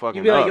 if you fucking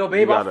You be like, up, yo,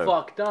 babe, you I gotta,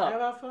 fucked Have up.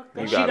 I fucked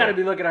You up? She gotta- gotta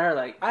be looking at her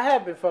like, I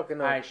have been fucking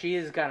up. all right, she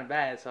is kind of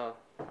bad, so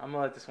I'm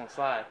gonna let this one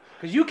slide.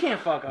 Cause you can't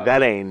fuck up.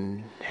 That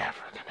ain't never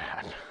gonna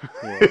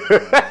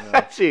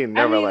happen. She ain't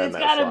I never mean, letting it's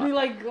that gotta be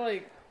slide.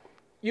 like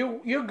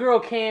your girl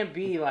can't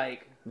be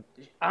like,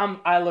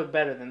 I look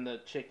better than the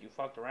chick you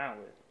fucked around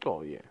with.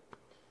 Oh yeah.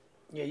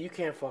 Yeah, you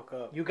can't fuck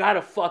up. You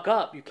gotta fuck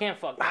up. You can't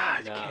fuck up.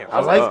 You Nah. can't I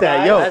fuck like up.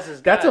 that, yo. That's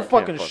his That's a guy.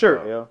 fucking Fuck shirt,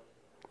 up. yo.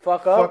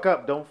 Fuck up. Fuck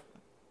up, don't.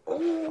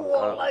 Ooh,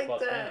 I like Fuck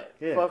that.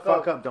 Yeah, Fuck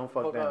fuck up. up, don't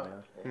fuck Fuck down,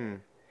 up.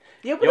 man.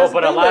 Yeah, Yo, that's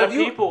but the a thing, lot though, of if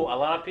you- people A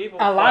lot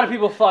of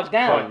people fuck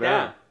down. fuck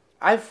down.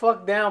 I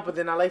fuck down, but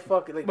then I like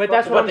fuck. Like, But fuck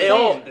that's it what up. I'm They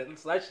saying.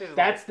 all. That shit is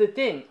That's the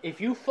thing. If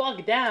you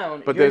fuck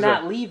down, But you're there's a-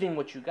 not leaving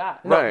what you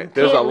got. Right. You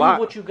There's can't a leave lot.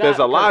 what you got There's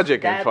a because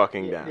logic in that-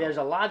 fucking down. There's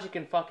a logic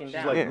in fucking She's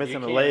down. like Yeah. missing You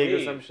a can't leg or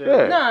leave. some shit.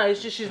 Yeah. Nah,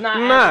 it's just she's not.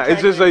 Nah, as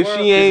it's just like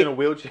attractive she as She's ain't. in a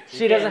wheelchair.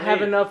 She doesn't can't have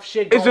leave. enough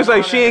shit. It's just going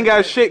like on she in ain't her got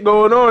head. shit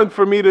going on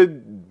for me to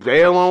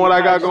bail on what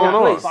I got She's going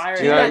got on. fire.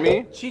 You know what I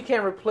mean? She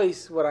can't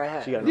replace what I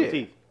have. She got no Yeah.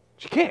 teeth.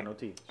 She She got can't. no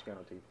teeth. She got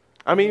no teeth.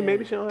 I mean,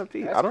 maybe she don't have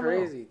teeth. That's I don't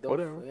crazy. know.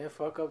 Whatever. Yeah,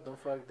 fuck up, don't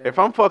fuck down. If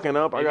I'm fucking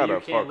up, I Maybe gotta you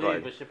can't fuck leave,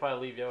 like. but she'll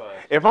probably leave your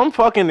ass. If I'm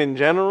fucking in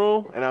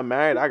general and I'm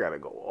married, I gotta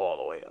go all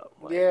the way up.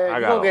 Like, yeah, I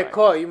you gotta, gonna get like,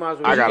 caught. You might as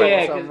well. I gotta Yeah,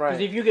 go something because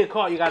right. if you get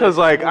caught, you gotta. Cause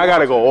like I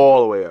gotta go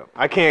all the way up.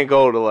 I can't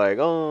go to like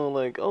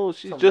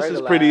she's Some just as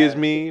regular pretty as ass.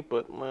 me,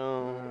 but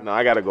well, no,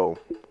 I gotta go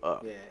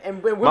up. Yeah,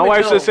 and women My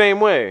wife's know, the same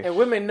way. And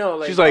women know.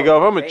 Like, She's like, yo,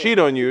 if I'm gonna damn. cheat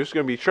on you, it's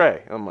gonna be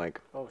Trey. I'm like,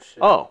 Oh shit.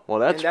 oh, well,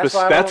 that's And that's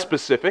why I don't-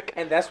 specific.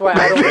 And that's why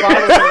I don't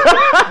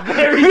follow him.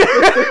 Very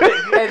specific.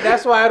 And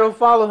that's why I don't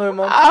follow him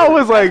on. I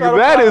was like, That's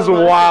why I don't that is follow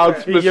him on wild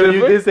Instagram. specific. Yo,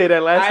 you did say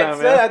that last I time,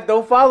 said man. I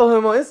don't follow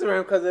him on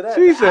Instagram because of that.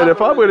 She said, if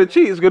I'm algorithm. gonna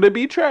cheat, it's gonna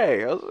be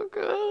Trey. I was like,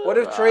 What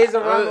if Trey's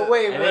around the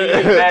way? And man? then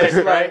you get mad at It's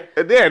Trey.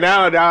 like, Yeah,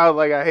 now,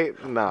 like, I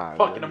hate, nah.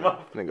 Fucking him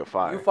up. Nigga,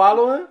 fire. you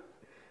follow him?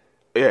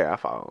 Yeah, I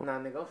follow him. Nah,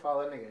 nigga, don't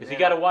follow that nigga. Cause he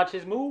gotta watch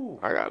his move.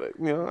 I got it.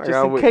 You know, I Just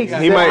got in it.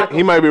 case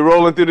He might be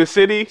rolling through the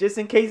city. Just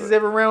in case he's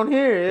ever around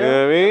here, You yeah.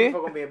 know what I mean?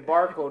 Fuck gonna be a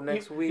barcode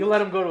next week. You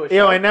let him go to a show.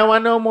 Yo, and now I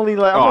know I'm only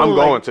like. Oh, I'm only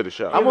going like, to the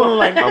show. I'm only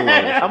like. I'm going.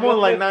 I'm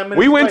only like 9 minutes.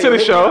 We went to away.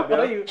 the show. Hit me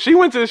up, yo. She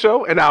went to the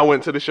show, and I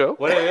went to the show.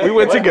 What if- We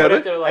went what- together. what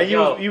if they're like,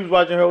 And you was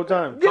watching her whole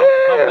time. come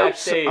Yeah,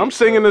 backstage. I'm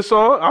singing the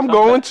song. I'm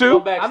going Go to.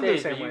 backstage, I'm the but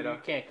same you, way, though. you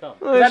can't come.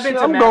 I've been to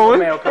I'm Mac going.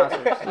 Male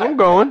concerts. I'm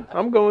going.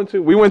 I'm going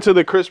to. We went to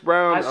the Chris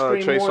Brown I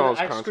scream Trey more. Songz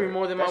I concert. scream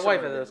more than my That wife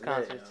shit at those was lit,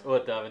 concerts.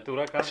 What, the Aventura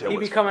That concert? shit He be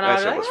was- coming that out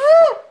shit like,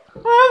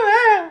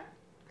 was-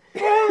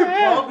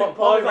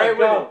 Paul, right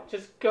with him.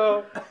 Just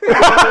go. Just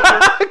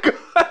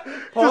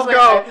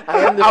go.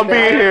 I understand. I'll be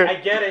here. I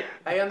get it.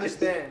 I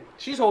understand.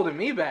 she's holding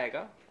me back,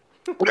 huh?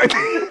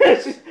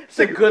 It's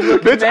a good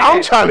looking Bitch, man.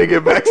 I'm trying to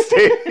get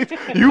backstage.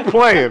 You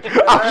playing.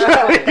 I'm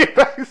trying to get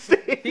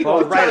backstage. He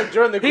gonna trying to write.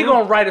 join the He group.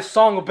 gonna write a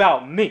song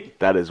about me.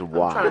 That is I'm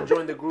trying to wild.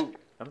 join the group.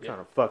 I'm trying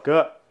to fuck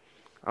up.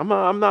 I'm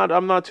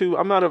not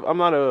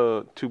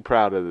too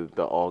proud of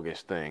the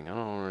August thing. I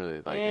don't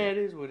really like Yeah, it. it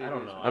is what it is. I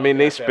don't know. I mean,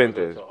 they don't think I've ever spent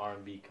been it. to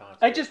R&B concert.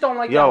 I just don't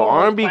like. Yo, that whole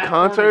R&B platform is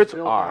concerts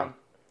built are on-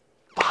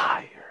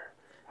 fire.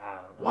 I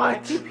don't know. I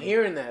What? keep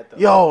hearing that though.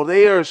 Yo,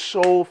 they are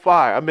so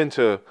fire. I've been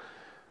to.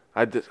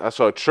 I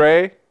saw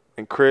Trey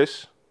and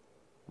Chris,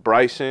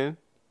 Bryson,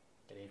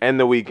 and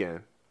The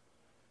Weeknd.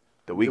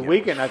 The The Weeknd.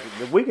 weekend, was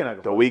the weekend, I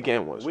can. The fuck Weeknd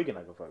with. was The weekend,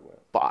 I can fuck with.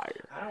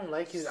 fire. I don't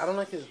like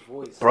his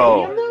voice.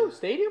 Bro. Stadium though?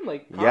 Stadium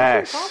like concert,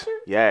 Yes, concert?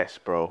 yes,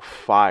 bro,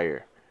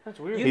 fire. That's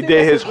weird. You He think did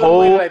that's his a good way to,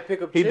 whole. like,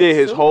 pick up He chicks, did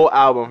his too? whole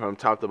album from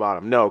top to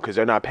bottom. No, because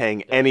they're not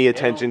paying any they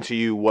attention don't- to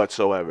you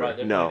whatsoever. Right,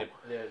 they're No.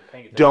 they're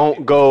paying attention Don't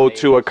to go the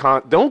to a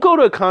stage. don't go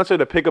to a concert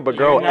to pick up a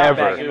girl You're not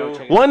ever. bagging no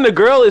chick. One, the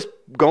girl is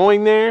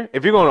going there.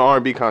 If you're going to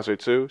R&B concert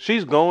too,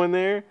 she's going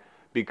there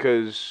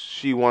because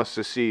she wants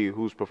to see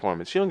who's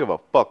performing. She don't give a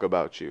fuck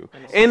about you.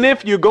 And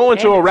if you're going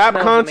to And a it rap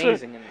smells concert,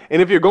 amazing in there.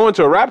 and if you're going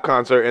to a rap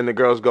concert and the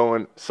girl's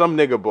going, some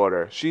nigga bought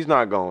her. She's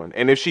not going.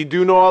 And if she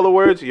do know all the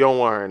words, you don't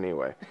want her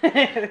anyway.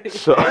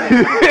 So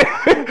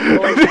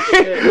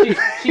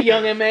she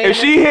young and man. if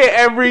she hit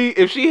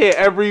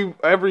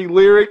every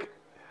lyric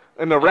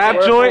in the rap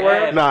Word for joint,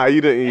 word. nah,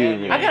 you didn't. You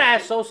And didn't. I gotta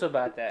ask Sosa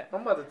about that.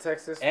 I'm about to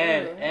text this.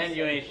 And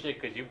you ain't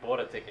shit because you bought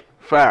a ticket.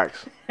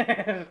 Facts.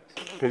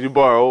 Because you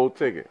bought an old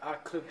ticket. I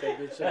clip that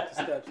bitch up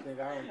the steps,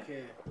 nigga. I don't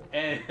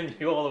care. And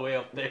you all the way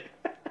up there.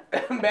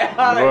 Man,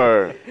 I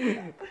Word.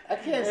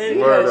 can't see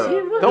Word that up.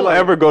 shit. Don't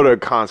ever go to a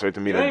concert to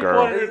meet You a ain't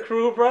girl. part of the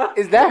crew, bro.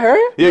 Is that her?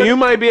 Yeah, you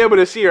might be able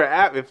to see her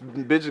if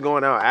bitch is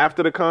going out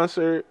after the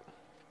concert.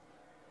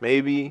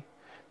 Maybe.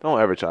 Don't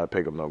ever try to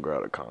pick up no girl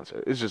at a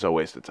concert. It's just a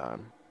waste of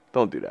time.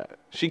 Don't do that.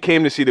 She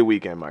came to see The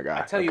Weeknd, my guy.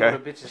 I tell you okay?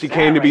 what a bitch is She at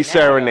came to be right now,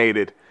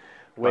 serenaded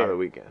by Where? The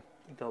Weeknd.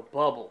 The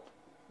bubble.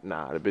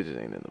 Nah, the bitches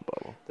ain't in the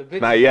bubble. The bitch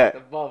Not is yet. The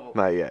bubble.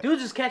 Not yet.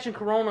 Dude's just catching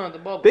corona at the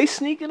bubble. They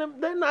sneaking them.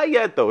 They're not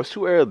yet though. It's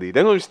too early.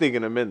 They're gonna be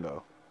sneaking them in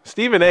though.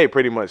 Stephen A.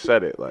 pretty much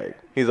said it. Like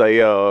he's like,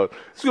 yo,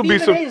 it's gonna be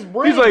Stephen some. A.'s He's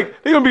brand.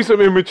 like, there's gonna be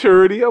some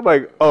immaturity. I'm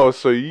like, oh,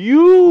 so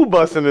you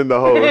busting in the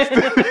hose?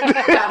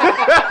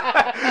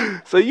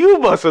 So you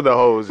busting the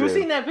hose Who's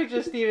in? seen that picture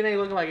of Stephen A.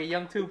 looking like a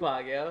young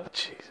Tupac, yo?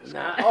 Jesus.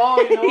 Nah. Oh,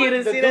 you know You what?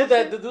 didn't the see dude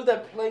that the dude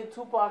that played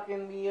Tupac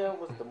in the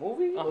what's the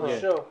movie or Uh-huh. the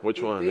show? Which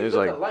He- one? they There's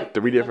look like alike.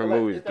 three They look different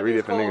alike. movies, I three think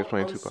it's different niggas called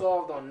playing Tupac.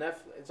 Unsolved on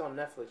Netflix. It's on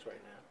Netflix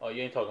right now. Oh,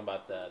 you ain't talking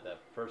about that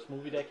first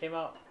movie that came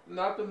out?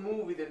 Not the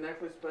movie, the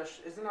Netflix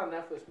special. It's not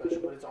Netflix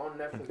special, but it's on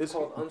Netflix. It's It's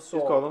called It's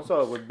Unsolved. called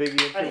Unsolved with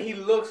Biggie And and he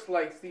looks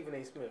like Stephen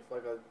A. Smith,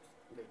 like a.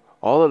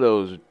 All of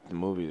those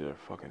movies are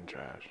fucking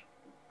trash.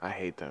 I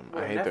hate them.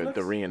 What, I hate the Netflix?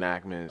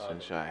 reenactments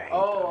and shit. I hate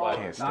Oh, them. I oh,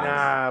 can't stand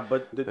Nah,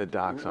 but The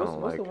docs I what's,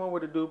 don't what's the like. one where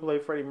the dude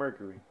played Freddie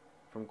Mercury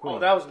from Queen? Oh,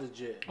 that was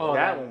legit. Oh,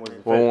 that that one was.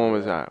 it. What one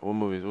was that? What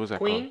movie? What was that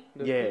Queen?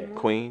 The Yeah. Queen called?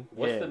 Queen.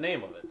 What's Yeah. the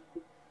name of it?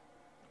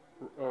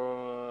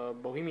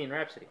 Bohemian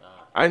Rhapsody.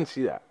 I didn't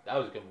see that. That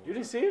was a good You movie.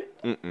 didn't see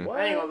it? Mm-mm.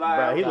 I ain't gonna lie.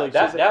 Bro, he I- looks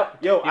That, just that,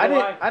 Yo, you know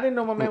why? I didn't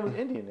know my man was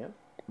Indian. Yeah.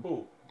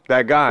 Who?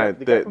 That guy,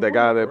 The guy from the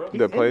guy Queen, that he's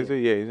that plays it,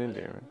 Indian. yeah, he's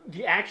Indian. Right?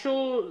 The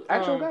actual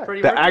guy.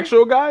 Freddie The Mercury?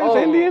 actual guy is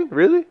Oh. Indian?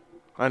 Really?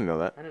 I didn't know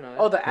that. I didn't know that.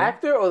 Oh, the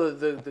actor or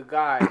the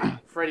guy,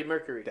 Freddie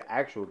Mercury? The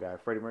actual guy,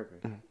 Freddie Mercury.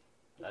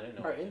 I didn't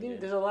know. Or he was Indian?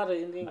 Indian. There's a lot of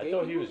Indian I gay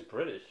thought he people. was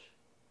British.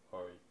 Or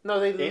No,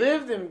 they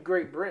lived in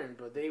Great Britain,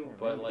 but they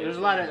There's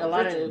a lot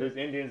of There's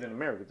Indians in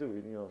America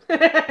too. You know.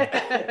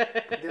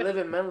 they live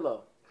in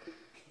Menlo.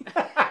 Or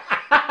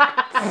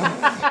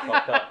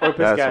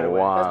That's Piscataway.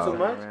 wild. That's too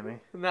much? Really?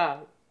 Nah.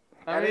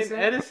 I mean, Edison?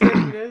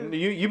 Edison.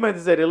 You meant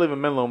to say they live in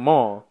Menlo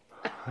Mall.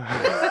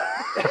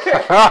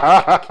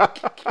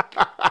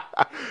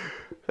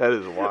 That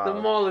is The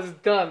wild. mall is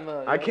done,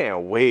 man. I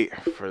can't wait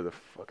for the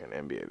fucking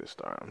NBA to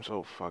start. I'm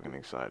so fucking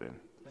excited.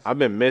 I've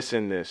been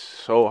missing this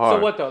so hard.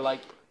 So what though?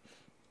 Like,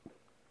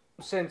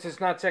 since it's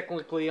not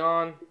technically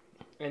on,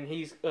 and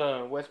he's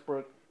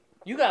Westbrook,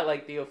 you got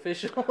like the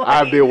official. I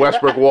have the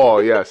Westbrook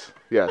wall. Yes,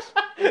 yes.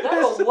 Is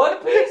that a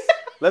One Piece?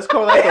 Let's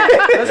call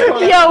that.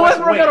 Yeah,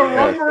 Westbrook got a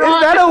romper Is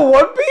on. that a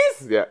One Piece?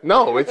 Yeah.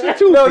 No, it's a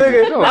 2 No, piece.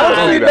 nigga. No, I don't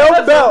don't do see that.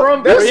 no belt.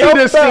 You There's see no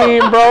the belt.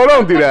 seam, bro.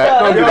 Don't do that.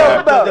 Don't do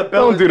that.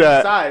 Don't do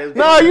that.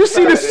 No, you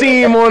see the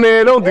seam on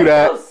there. Don't do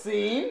that.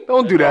 Scene?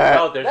 Don't do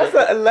that.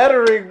 That's a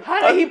lettering.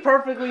 How did he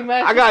perfectly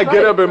match? I gotta his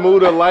get light, up and bro?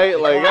 move the light.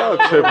 Like, y'all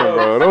tripping,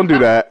 bro. Don't do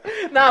that.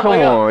 Nah, Come but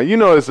yo, on. You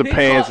know there's the he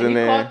pants caught, in he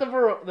there.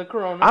 caught the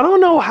corona. I don't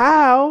know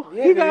how.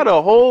 Yeah, He got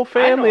a whole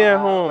family at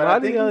how, home. But How I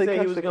do think you he said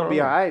catch he was the gonna be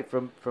corona? alright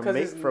from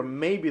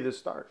maybe the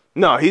start.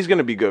 No, he's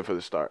gonna be good for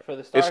the start. For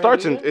the start It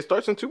starts of in the year?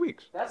 2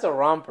 weeks. That's a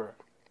romper.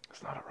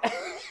 It's not a rock.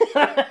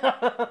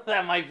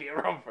 That might be a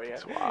romper, yeah.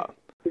 It's wild.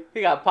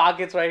 He got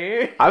pockets right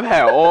here. I've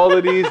had all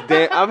of these.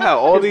 I've had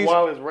all these.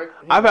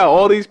 I've had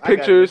all these I got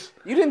pictures.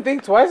 You didn't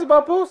think twice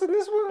about posting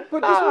this one?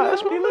 Put this Nah, one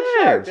that's up? my He looks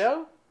man. sharp,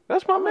 yo.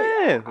 That's my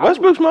man.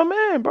 Westbrook's my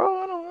man,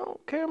 bro. I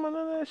don't care about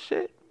none of that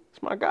shit.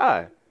 It's my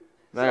guy.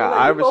 I got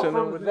Iverson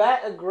over there.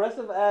 that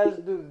aggressive ass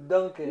dude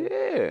dunking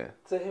Yeah.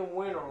 to him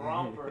wearing a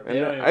romper.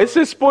 And it's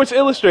just Sports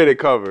Illustrated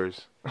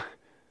covers.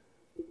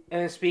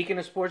 And speaking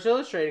of Sports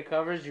Illustrated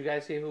covers, you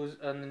guys see who's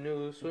on the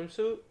new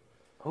swimsuit?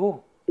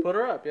 Who? Put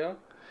her up, yo.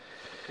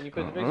 Can you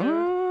put the picture?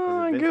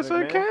 I Is it guess Vince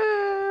I McMahon?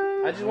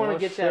 can. I just want to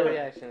get that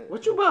reaction.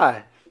 What you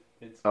buy?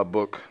 A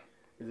book.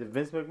 Is it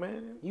Vince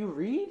McMahon? You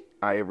read?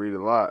 I read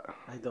a lot.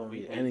 I don't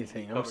We read did.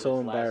 anything. We I'm covered so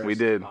this last embarrassed. We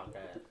did.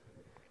 podcast.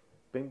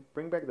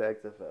 Bring back the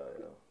XFL,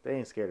 yo. They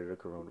ain't scared of the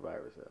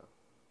coronavirus, yo.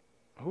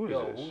 Who is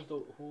Yo, this? who's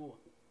the who?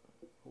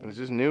 Is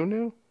this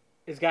new?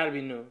 It's got to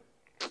be new.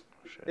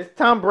 It's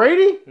Tom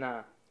Brady?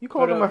 Nah. You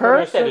called For him the- a for her?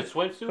 You said a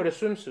For swimsuit. the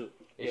swimsuit.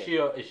 Is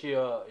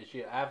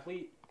she an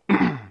athlete?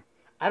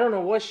 I don't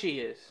know what she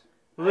is.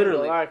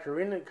 Literally.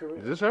 Karina.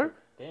 Is this her?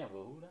 Damn, but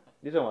who that?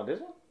 You talking about this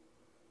one?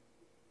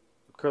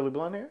 Curly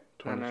blonde hair?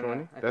 No,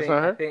 2020? I That's think,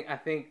 not her? I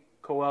think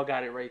Coel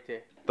got it right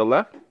there. The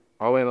left?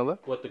 All the way on the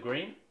left? What, the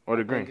green? Or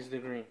the I think green? it's the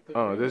green.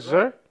 Oh, this is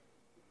her?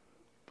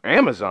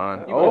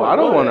 Amazon. You Oh, better I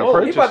don't buy want it. to Oh,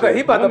 purchase it.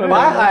 He about to No,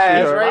 buy no, her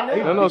ass sweetheart. right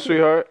now. No,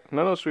 sweetheart.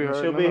 No, sweetheart.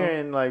 She'll No, be no. here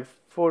in like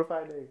 4 to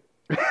 5 days.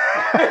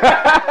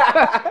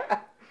 I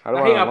don't I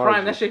wanna think I enlarge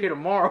Prime. it. That shit here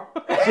tomorrow.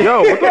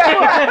 Yo, what the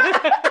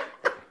fuck?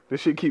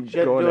 This shit keeps She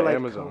had going do to like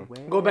Amazon.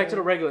 Go back to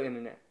the regular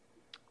internet.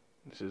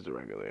 This is the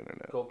regular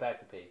internet. Go back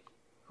the page.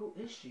 Who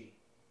is she?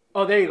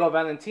 Oh, there you go.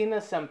 Valentina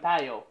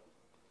Sampaio.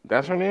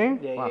 That's her name?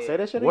 Yeah, Wow, yeah. say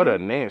that shit What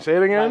again. a name. Say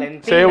it again.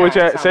 Valentina Say it with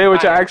your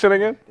Sampaio. accent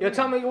again. Yo,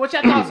 tell me, what's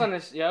your thoughts on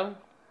this, yo?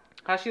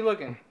 How's she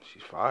looking?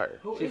 She's fired.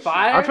 She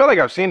fired? I feel like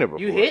I've seen her before.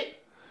 You hit?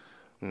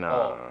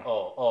 Nah.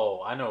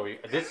 I know.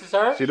 This is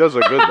her? She does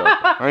look good though.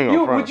 I ain't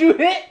gonna front. Would you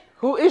hit?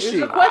 Who is It's she?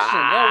 a question.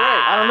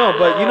 I don't know,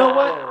 but you know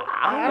what?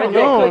 I don't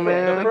know, The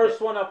man. first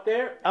one up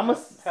there? I'm a,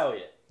 Hell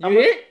yeah. You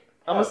hit?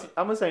 I'm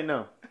gonna say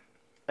no,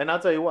 and I'll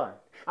tell you why.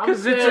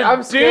 Because it's a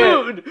I'm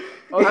scared. dude.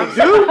 Oh, the dude?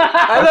 No.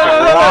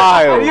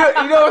 Wild.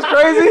 You know what's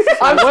crazy?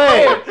 I'm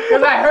scared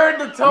because I heard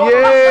the tone.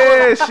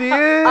 Yeah, she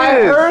is.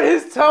 I heard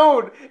his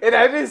tone and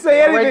I didn't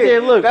say anything. Right there,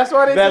 look. That's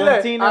why they said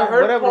Valentina, that. I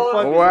heard whatever Paul-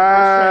 fuck is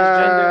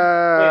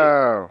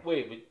Wow.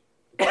 Wait, but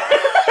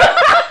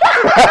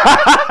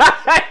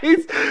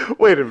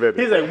Wait a minute.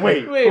 He's like,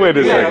 wait. Wait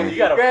a you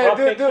got a second. front Man,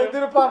 do picture?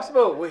 the pop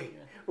smoke.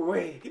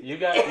 Wait. You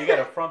got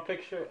a front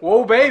picture?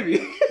 Whoa,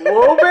 baby.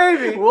 Whoa,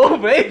 baby. Whoa,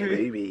 baby.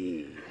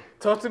 Baby.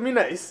 Talk to me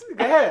nice.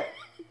 Go ahead.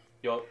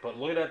 Yo, but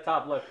look at that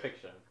top left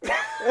picture.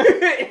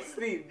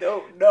 Steve,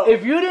 no.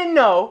 If you didn't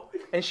know,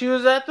 and she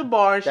was at the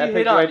bar and she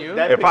hit on you,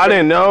 If I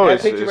didn't know, that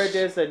it's picture right it's-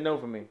 there said no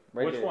for me.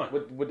 Right Which there, one?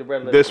 With the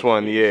red letter. This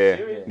one, yeah.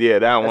 serious? Yeah,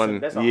 that one.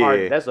 That's a yeah.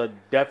 hard. That's a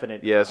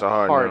definite. Yeah, it's a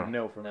hard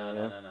no for me. No.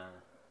 man.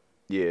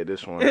 Yeah,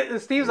 this one.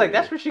 Steve's like,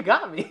 that's where she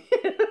got me.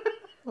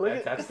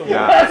 That's the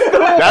Nah. one.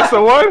 That's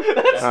the one?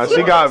 Nah,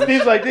 she got me.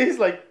 He's like this.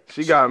 Like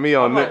She got me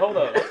on I'm like, this. hold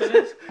up. What's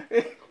this?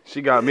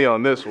 She got me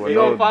on this one. You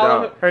No gonna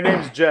follow doubt. her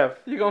name's Jeff.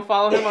 You gonna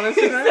follow him on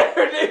Instagram?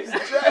 Her name's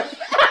Jeff.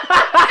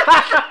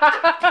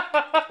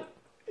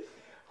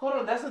 Hold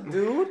on, that's a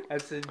dude?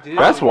 That's a dude.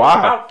 That's wild.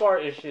 How far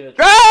is she?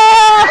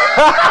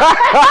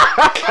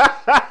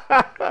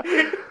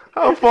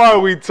 How far are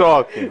we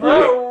talking?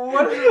 Bro,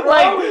 what is wrong?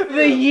 Like,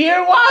 the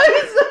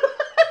year-wise?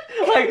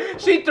 Like,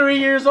 she 3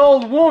 years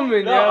old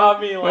woman, No, yo.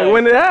 I mean, Like, like,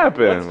 when did it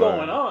happen? what's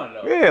going on,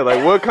 though? Yeah,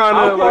 like what kind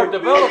How of far like?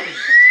 developed?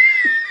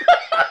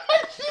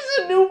 She's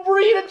a new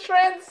breed of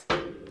trans.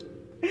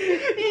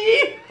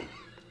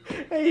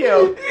 Hey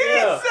yo,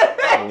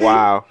 Yeah.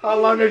 Wow. how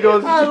long ago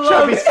did I you love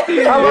chubby?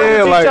 Steve. How long Yeah,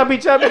 did you like-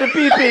 chubby the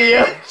pee pee?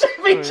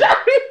 Choppy,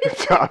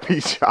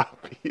 choppy.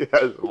 choppy.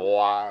 That's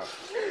wild.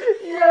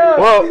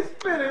 Well,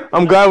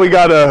 I'm glad we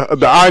got the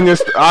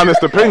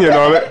honest opinion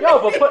on it.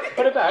 Yo, but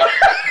put it back.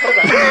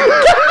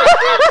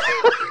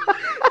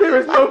 There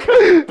is no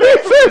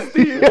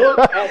consistency. Look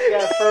at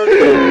that first.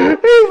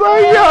 He's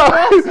like,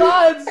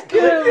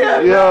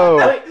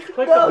 yo,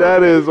 Click the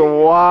that is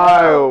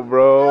wild,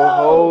 bro.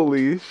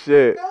 Holy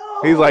shit.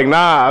 He's like,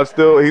 nah, I'm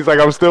still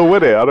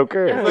with it. I don't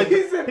care.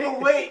 He said,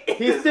 but wait.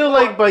 He's still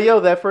like, but yo,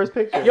 that first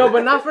picture. Yo,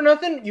 but not for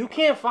nothing, you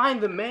can't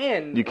find the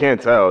man. You can't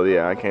tell.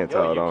 Yeah, I can't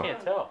tell at You all.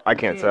 can't tell. I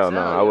can't tell.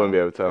 No, I wouldn't be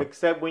able to tell.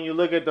 Except when you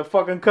look at the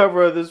fucking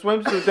cover of the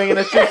swimsuit thing and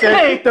that shit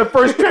said the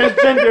first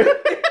transgender.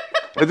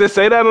 Does it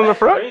say that on the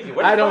front? Crazy.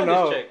 Where did I you don't find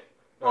know. This chick?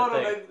 Hold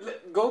on,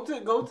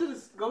 Thing?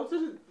 go to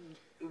the.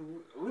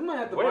 We might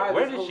have to buy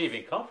Where this did whole- she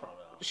even come from?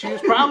 Though? She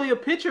was probably a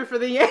pitcher for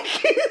the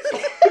Yankees.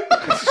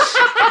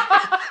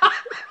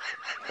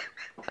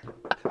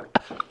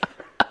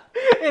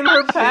 In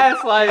her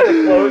past life,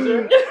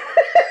 Closer.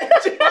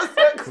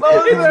 it's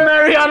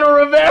Mariano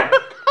Rivera.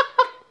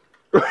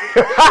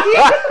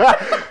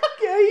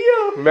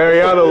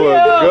 Mariano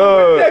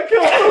look good.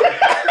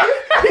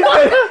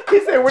 He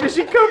said, where did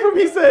she come from?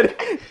 He said,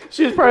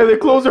 she was probably the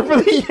closer for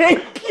the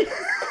Yankees.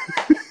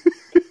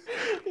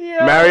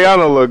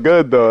 Mariano look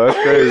good though.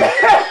 That's crazy.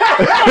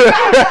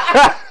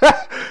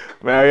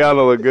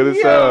 Mariano look good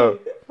as hell.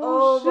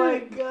 Oh my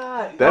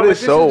god. That But is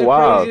this so is the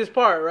wild. craziest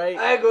part, right?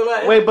 I ain't gonna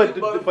lie. Wait,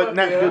 but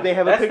now, do they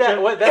have a That's picture?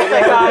 that. What, Do that's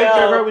they that have a guy.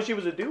 picture of her when she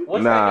was a dude?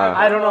 What's Nah. that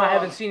guy? I don't know. I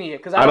haven't seen it yet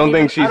because I don't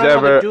think she's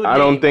ever. I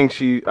don't think.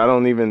 think I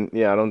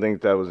don't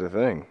think that was a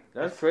thing.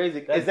 That's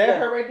crazy. That's Is that that-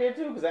 her right there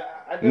too? Cause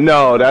I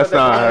No, that's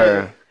not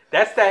her.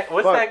 That's that.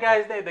 What's Fuck. that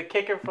guy's name? The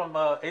kicker from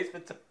Ace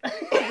Ventura.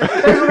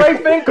 There's Ray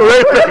Finkel.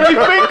 Ray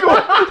Finkel.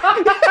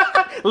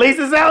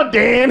 Laces out,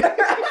 Dan.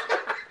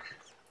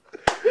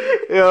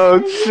 Yo,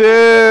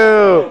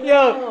 chill.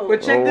 Yo,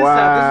 but check this out. This is the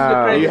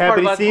Wow. craziest You part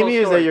happy to about the see whole me?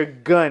 Or is that story. your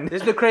gun?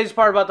 This is the craziest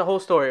part about the whole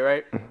story,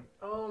 right?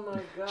 Oh my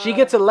god. She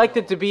gets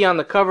elected to be on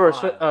the cover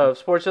of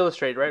Sports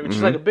Illustrated, right? Which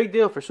is like a big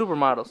deal for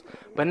supermodels.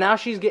 But now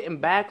she's getting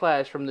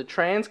backlash from the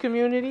trans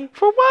community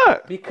For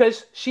what?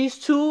 because she's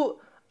too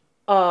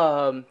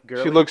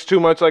She looks too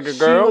much like a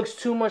girl. She looks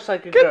too much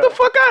like a Get girl. the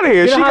fuck out of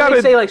here. You know She how they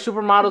gotta. say like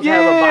supermodels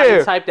have a Yeah.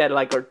 body type that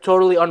like are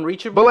totally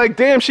unreachable. But like,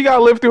 damn, she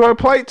gotta live through her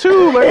plight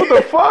too. Like, what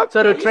the fuck?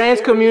 So the trans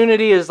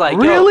community is like,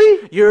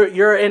 Really? Yo,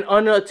 you're an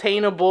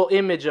unattainable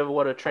image of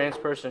what a trans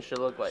person should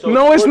look like. So-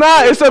 No, it's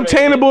not. It's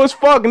obtainable as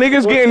fuck.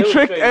 Niggas Sports getting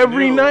tricked Illustrated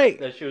every knew night.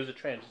 That she was a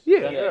transgender.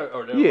 Yeah.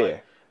 Or they were Yeah.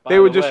 like, by They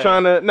were the just way-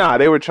 trying to. Nah,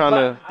 they were trying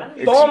to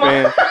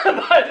expand.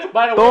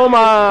 By the way, Toma.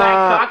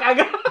 that cock I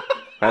got.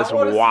 That's I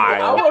wanna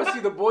wild. I want to see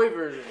the boy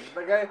version.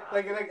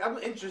 Like I'm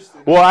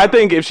interested. Well, I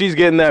think if she's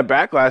getting that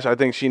backlash, I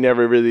think she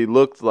never really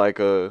looked like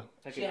a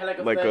She had like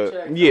fat a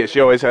check. yeah. She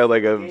always had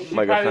like a She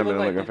like a probably feminine looked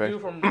looking like the face.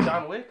 dude from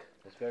John Wick.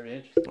 That's very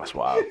interesting. That's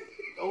wild.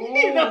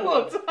 You know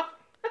what I'm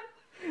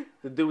talking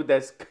The dude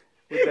that's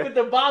with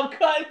the bob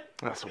cut.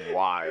 That's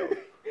wild.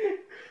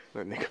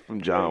 That nigga from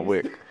John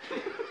Wick.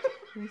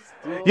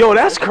 Yo,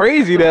 that's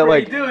crazy. That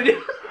like, Dude,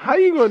 how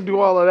you gonna do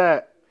all of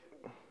that?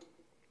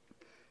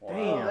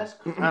 Damn. That's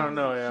crazy. I don't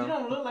know, She yeah.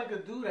 don't look like a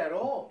dude at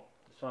all.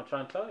 That's what I'm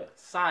trying to tell you.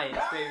 science,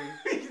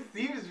 baby.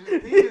 he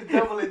was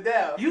doubling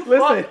down. You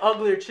Listen. fuck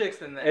uglier chicks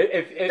than that.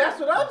 If That's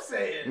what I'm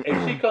saying.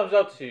 if she comes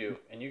up to you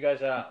and you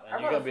guys are out and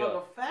I'd you're rather gonna be fuck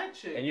like, a fat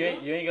chick. and you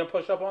ain't gonna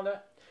push up on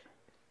that?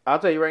 I'll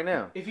tell you right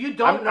now. If you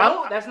don't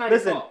know, that's not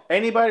Listen, your fault.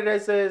 anybody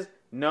that says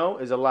no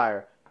is a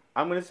liar.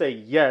 I'm gonna say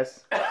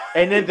yes,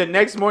 and then the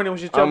next morning when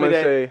she tells I'm me gonna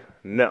that, say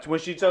no. when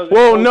she tells me,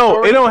 Well, the no,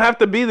 story, it don't have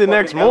to be the Fucking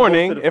next elbows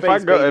morning. to the If I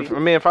face, go,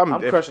 baby. if I'm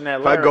crushing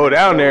that if I Larry. go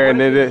down there and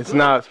What if it's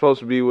not supposed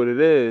to be what it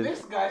is.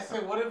 This guy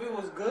said, "What if it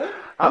was good?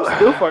 I'm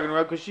still fucking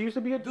around because she used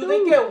to be a Do dude.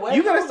 they get wet?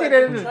 You gotta though? say Like,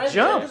 that in the transgenders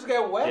jump.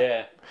 Get wet?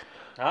 Yeah.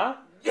 Huh?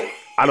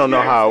 I don't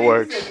know how it He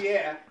works. said,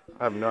 yeah.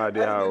 I have no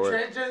idea how it The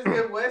works. transgenders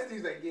get wet.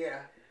 He's like, yeah.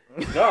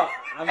 No,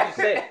 I'm just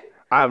saying.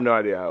 I have no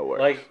idea how it works.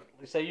 Like,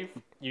 say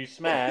you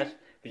smash,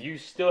 but you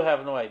still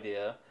have no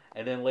idea,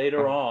 and then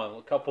later on,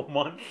 a couple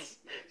months,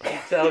 she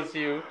tells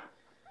you,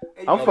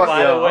 I'm Oh, fucking.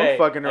 by the Yo, way, I'm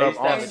fucking her I up used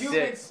to have on And a you've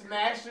dick. been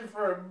smashing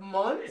for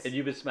months. and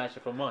you've been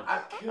smashing for months,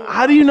 I killed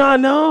How do you not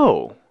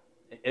know?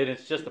 and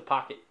it's just a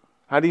pocket.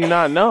 How do you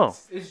not know?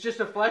 It's just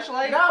a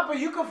fleshlight. Nah, but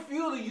you can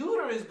feel the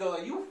uterus though.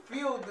 You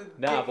feel the.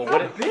 Nah, dick. but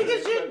what How if- big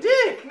is your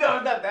dick?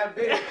 No, not that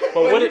big.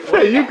 But what if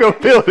You can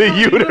feel the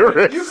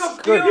uterus. You can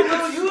feel the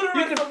little uterus.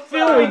 You can sometimes.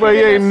 feel it. But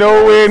you ain't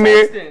nowhere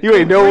near. You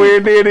ain't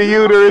nowhere near the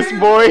uterus,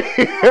 boy. You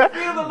can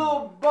feel the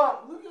little bump.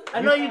 Look at-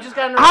 I know you just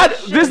got.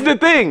 This is the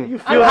thing.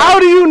 How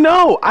do you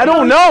know? I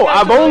don't know.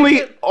 I've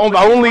only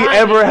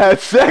ever had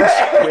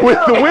sex with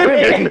the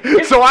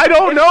women, so I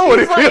don't know what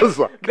it feels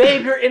like.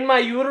 Babe, you're in my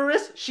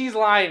uterus. She's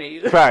lying to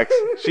you. Facts.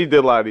 She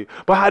did lie to you.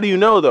 But how do you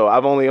know though?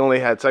 I've only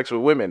had sex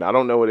with women. I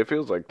don't know what it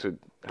feels like to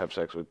have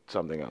sex with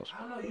something else.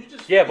 I don't know. You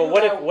just. Yeah, but feel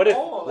what if that what if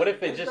wall. what Like,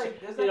 if it it's just like-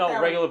 it's you like know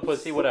that- regular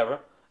pussy whatever,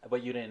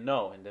 but you didn't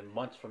know, and then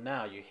months from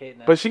now you hitting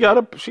that. But she got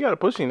a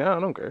pussy now. I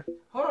don't care.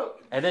 Hold on.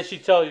 And then she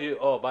tells you,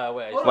 "Oh, by the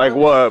way, I Like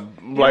what?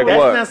 Like That's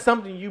what? not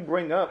something you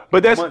bring up.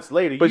 But that's- months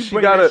later. but you she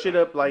bring gotta- that shit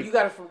up like You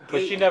gotta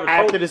but she never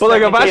after told the you." But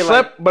like if second I day,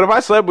 slept, but if I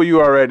slept with you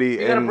already, You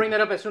gotta and bring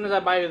that up as soon as I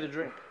buy you the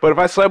drink. but if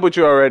I slept with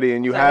you already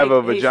and you It's have like,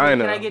 a hey, Siri,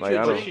 vagina, can I get like you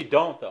a I But don't. she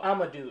don't though.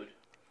 I'm a dude.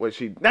 What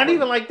she? not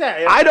even like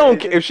that. I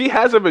don't. If she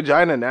has a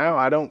vagina now,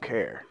 I don't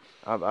care.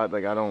 I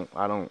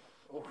don't.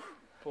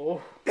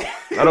 Oh,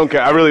 I don't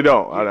care. I really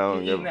don't. I don't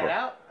you give a eating that fuck.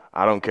 out?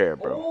 I don't care,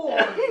 bro.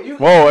 You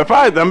Whoa, if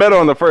I met her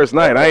on the first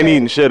night, I ain't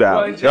eating shit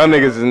out. in Y'all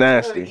niggas is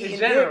nasty. In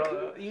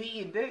general, you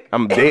eating dick?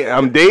 I'm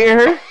dating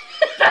her.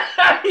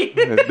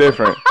 It's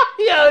different.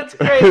 Yo, it's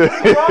crazy.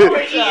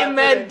 You're eating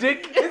that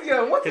dick.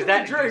 what's Is in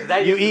that, the drink? is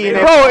that You used to eating be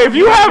it? Bro, if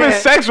you Yeah. having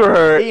sex with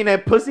her, eating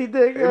that pussy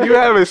dick. if you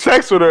having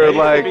sex with her, That used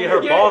to like be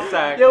her ball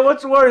sack. Yo,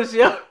 what's worse,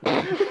 yo?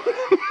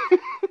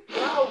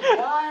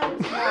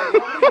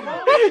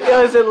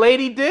 Yo, is it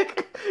lady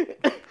dick?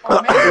 Is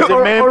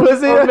it man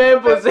pussy? Or man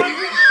pussy?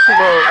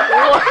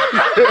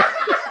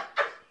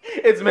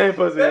 It's man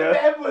pussy. Yeah.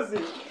 Man pussy.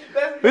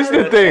 this is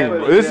the thing.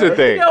 This is the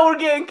thing. Yo, we're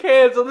getting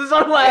canceled. This is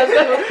our last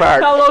episode.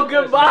 Fact. Hello, The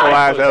goodbye.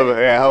 last episode.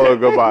 Yeah, hello,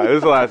 goodbye. This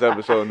is the last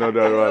episode. No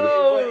doubt about it.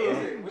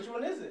 Oh. Which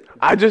one is it?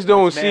 I just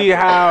don't see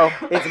how.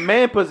 It's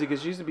man pussy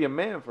because she used to be a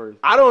man first.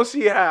 I don't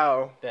see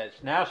how.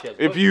 Now she has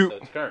If pussy, you- so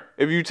it's current.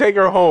 If you take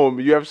her home,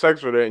 you have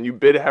sex with her, and you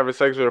been having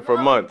sex with her for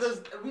months.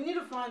 We need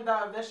to find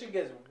out if that shit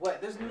gets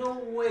wet. There's no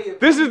way.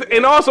 This is,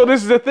 and also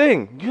this is the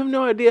thing. You have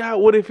no idea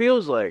what it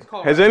feels like.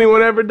 Has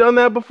anyone ever done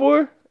that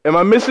before? Am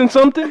I missing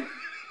something?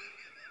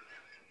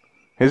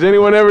 Has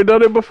anyone ever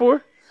done it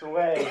before?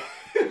 Sway.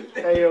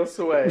 Hey, yo,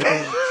 sway.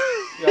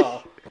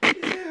 Yo,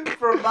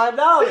 From my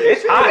knowledge.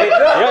 it's hot.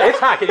 Yeah, it's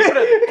hot. Can you put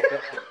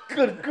it?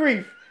 Good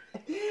grief.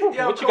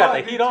 What you got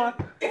the heat on?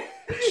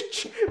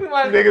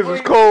 Niggas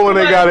is cold when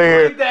they got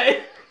in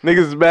here.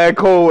 Niggas is bad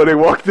cold when they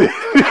walked in.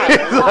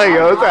 It's like,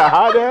 yo, it's that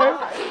hot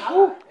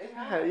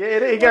there? Yeah,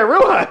 it got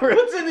real hot.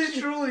 What's in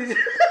these Trulies?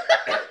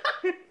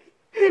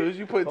 As soon as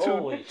you put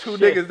Holy two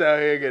shit. niggas down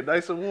here, get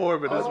nice and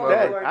warm in this Oh,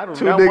 motherfucker. That, I do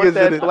Two not niggas want in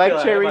that it. I feel black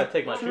like cherry. I'm about to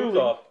take my shoes Truly.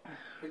 off.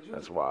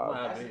 That's wild.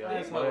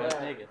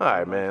 Nigga. All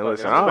right, man.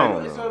 Listen, I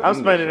don't know. I'm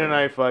spending the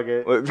night. Fuck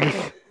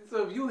it.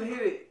 So if you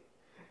hit it,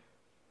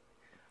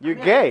 You're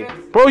gay.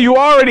 Bro, you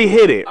already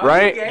hit it,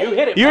 right? gay? You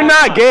hit it. You're five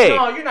not times. gay.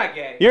 No, you're not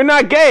gay. You're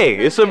not gay.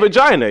 It's a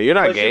vagina. You're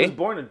not But she was gay.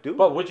 born a dude.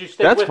 But would you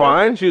stay That's with her?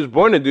 fine. She was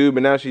born a dude,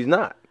 but now she's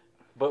not.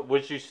 But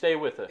would you stay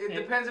with her? it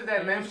depends if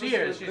that man She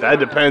is. That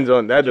depends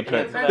on. That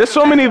depends. Yeah. There's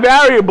so many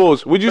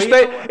variables. Would you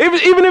stay?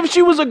 Even if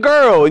she was a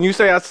girl and you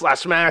say I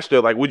smashed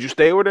her, like, would you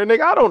stay with her,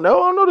 nigga? I don't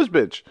know. I don't know this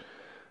bitch.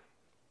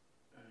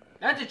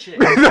 That's a chick.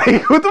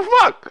 Like, what the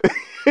fuck?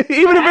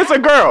 Even if it's a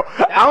girl,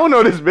 I don't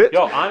know this bitch.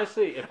 Yo,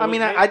 honestly, if it I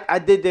mean, was me, I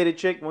did date a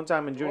chick one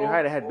time in junior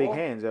high that had big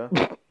hands, yo.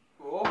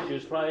 she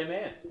was probably a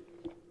man.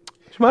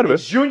 She might have been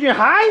Junior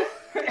high?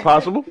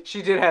 possible.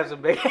 She did have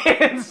some big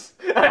hands.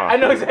 I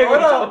know exactly what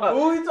Hold you're talking on. about.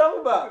 Who are you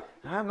talking about?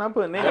 I'm not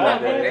putting names Yeah,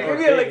 out man. there.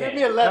 Give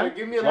me a letter.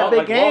 Give me a Huh? letter. Big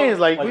Like hands,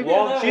 long- like, like we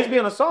long- she used to be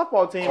on a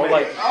softball team. Or and-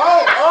 like,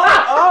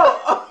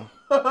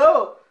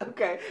 Oh,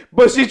 okay.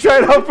 but she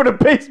tried out for the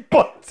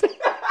baseball team.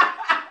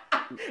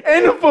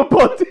 And the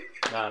football team.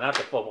 nah, not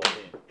the football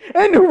team.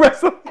 And the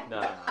wrestling.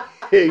 Nah,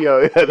 Hey,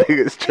 yo, that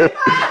nigga's true.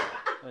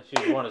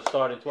 she want to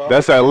start in 12.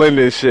 That's that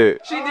Linden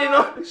shit. She didn't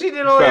only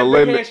That have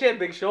Linda- big hands. She had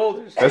big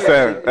shoulders. That's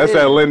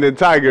that Linden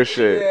Tiger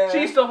shit. Yeah.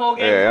 She used to hold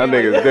games. Yeah, that with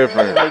me nigga's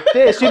different. Like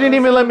this. She didn't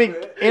even let me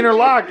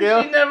interlock,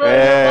 yo. She never.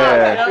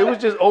 Yeah. It was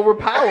just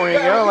overpowering,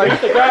 yo.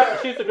 She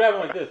Like, used to grab him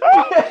like this.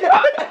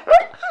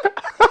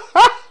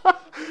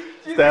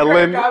 That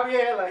Linden.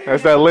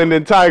 That's that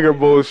Linden Tiger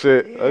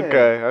bullshit. Yeah.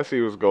 Okay, I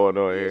see what's going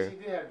on She here.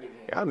 did have big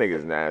hands. Y'all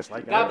niggas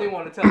nasty. God didn't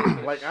want to tell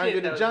us. like Andre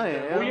the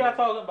Giant, Who yo. y'all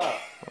talking about?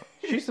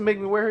 She used to make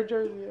me wear her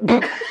jersey,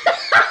 yo.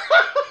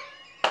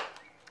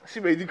 She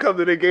made you come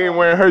to the game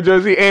wearing her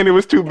jersey and it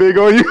was too big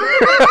on you.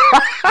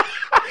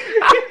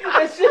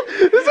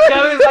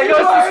 That was like, it was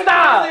the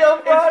style.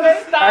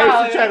 It's the style.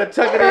 I used to try to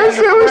tuck it That in.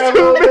 shit was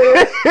too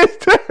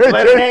big.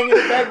 Let it hang in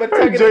the back, but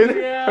tuck it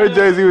in. Her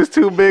jersey was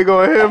too big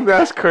on him.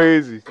 That's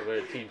crazy. To wear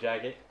a team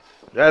jacket.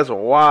 That's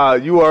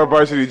wild. You are a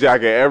varsity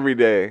jacket every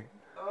day.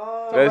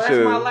 Oh, That That's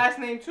shit my is- last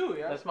name too,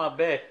 yeah. That's my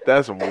bed.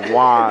 That's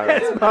wild.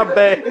 That's my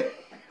bad.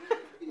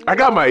 I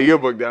got my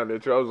yearbook down there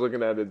too. I was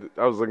looking at it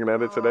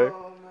today.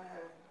 oh,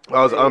 man.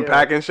 I was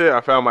unpacking shit.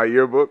 I found my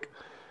yearbook,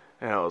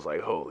 and I was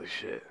like, "Holy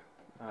shit!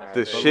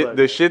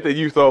 The shit that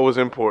you thought was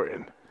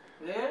important.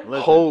 Yeah?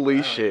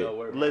 Holy shit!"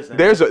 Listen.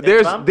 There's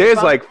if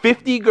I'm- like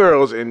 50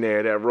 girls in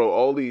there that wrote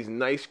all these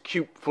nice,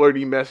 cute,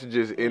 flirty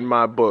messages in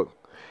my book.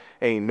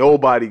 Ain't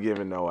nobody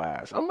giving no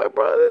ass. I'm like,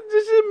 bro,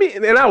 this is me.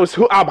 And I'm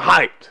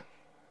hyped.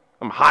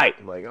 I'm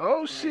hyped. Like,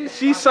 oh shit,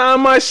 she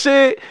signed my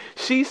shit.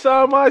 She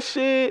signed my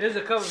shit. There's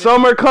a couple.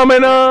 Summer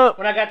coming up.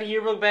 When I got the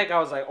yearbook back, I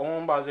was like, oh,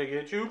 I'm about to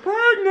get you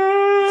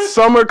pregnant.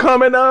 Summer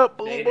coming up.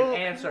 They didn't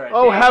answer it.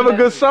 Oh, have a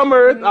good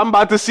summer. I'm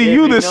about to see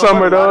you this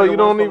summer though. You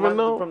don't even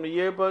know. From the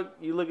yearbook,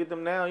 you look at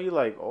them now, you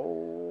like,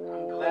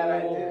 oh, I'm glad I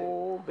did.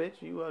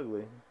 bitch, you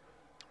ugly.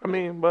 I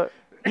mean, but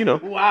you know,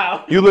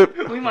 Wow. you live.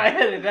 We might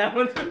edit that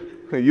one.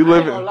 You I live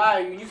ain't gonna in.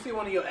 lie, when you see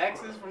one of your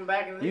exes from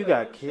back in the day, You like,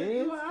 got oh, shit,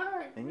 kids? you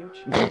alright. And you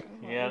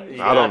Yeah,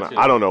 you I don't got know. to.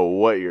 I don't know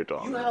what you're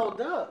talking You about.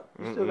 held up.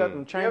 You still got them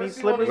You ever Chinese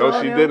see one of slippers those- No,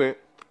 on she now? didn't.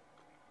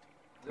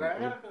 Like, I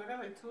got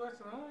like 2 exes.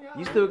 Oh, yeah.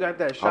 You still got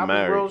that shopping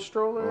married. bro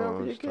stroller out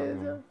for your I'm sorry.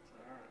 kids? Yo?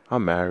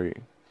 I'm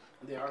married.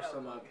 There are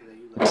some out there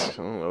you I like.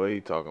 don't know what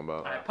you talking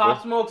about. All right,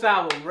 Pop Smoke's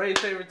album, Ray's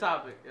favorite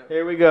topic. Yo.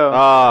 Here we go.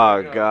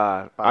 Oh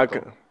God, I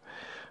could.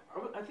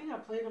 I think I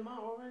played them out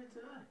already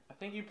today. I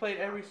think you played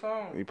every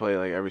song. You play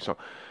like every song.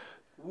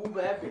 Woo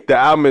baby. The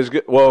album is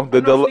good. Well, the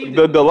No, Steve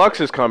the didn't.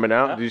 deluxe is coming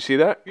out. Did you see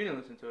that? You didn't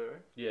listen to it,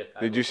 right? Yeah.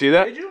 Did you see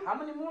that? Did you? How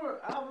many more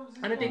albums?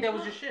 I didn't think that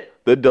was your shit.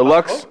 The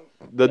deluxe,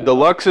 the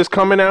deluxe is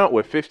coming out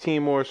with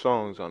 15 more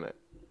songs on it.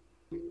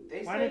 They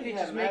Why said didn't he they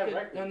had just make mad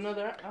records.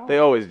 another album? They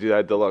always do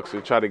that deluxe.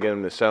 They try to get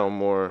him to sell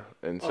more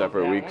in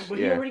separate that one? weeks. But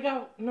he Yeah, already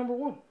got number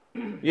one.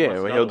 yeah.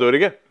 Well, he'll do it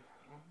again.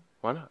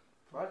 Why not?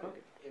 Fuck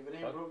it. If it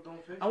ain't broke,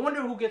 don't fix I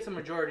wonder who gets the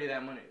majority of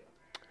that money.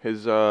 His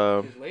His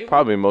label?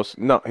 probably most.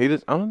 No, he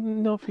just. I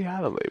don't know if he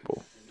had a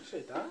label. it.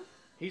 Shit, dog.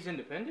 He's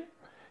independent?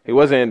 He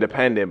wasn't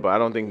independent, but I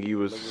don't think he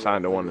was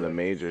signed to one of the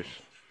majors.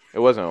 It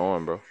wasn't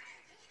on, bro.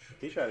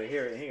 He tried to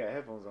hear it and he got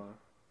headphones on.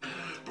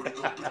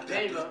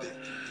 There you go.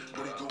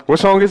 What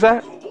song is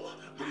that?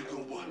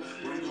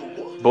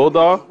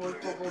 Bulldog?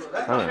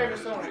 That's my favorite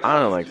song. I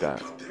don't like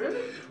that.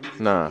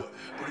 Nah.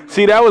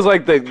 See, that was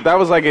like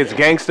as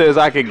gangster as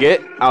I could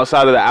get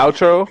outside of the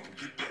outro.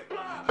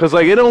 Cause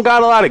like it don't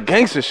got a lot of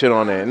gangster shit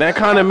on it, and that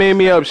kind of made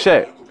me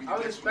upset. I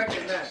was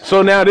expecting that.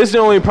 So now this is the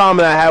only problem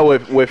that I had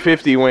with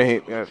 50 when he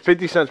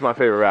 50 Cent's my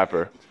favorite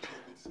rapper.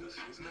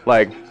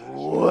 Like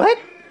What?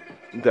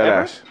 that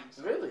ass.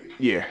 Really?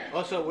 Yeah,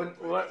 Also,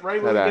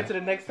 right when we get to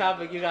the next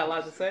topic, you got a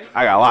lot to say?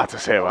 I got a lot to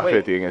say about Wait,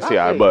 50 against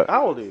how- Ti, wait, but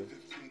how old are you?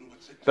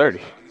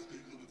 30.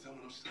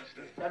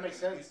 That makes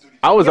sense.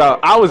 I was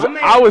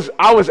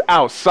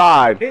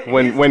outside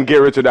when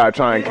Get Rich or Die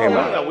Trying came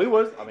out. Yeah, we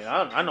was. I mean,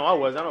 I know I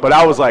was. I know But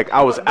I was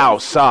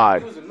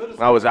outside.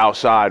 I was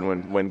outside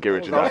when Get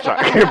Rich or Die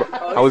Trying came out.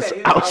 I was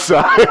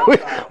outside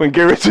when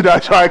Get Rich or Die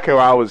Trying came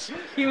out.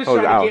 He was I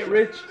was trying out. to get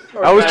rich.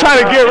 I was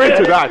trying to get rich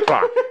or die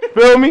trying.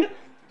 Feel me?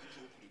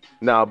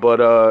 Nah, but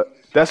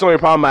that's the only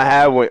problem I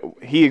had when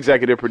he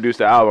executive produced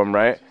the album,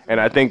 right? And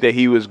I think that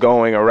he was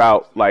going a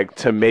route like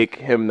to make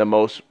him the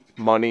most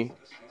money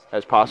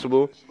as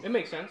possible. It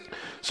makes sense.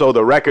 So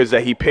the records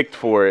that he picked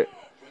for it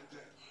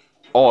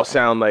all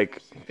sound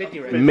like 50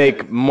 right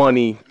make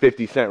money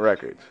 50 Cent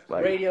records.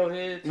 Like Radio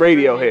hits.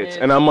 radio Britney hits.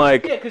 And I'm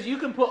like, Yeah, because you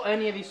can put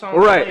any of these songs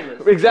right, on the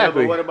playlist. Yeah,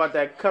 exactly. but what about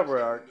that cover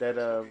art? That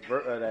that I think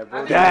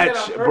version? he That did it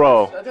on shit, purpose.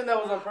 bro. I think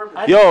that was on purpose.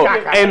 I- Yo,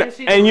 I didn't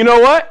see and the- you know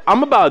what?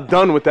 I'm about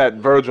done with that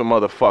Virgil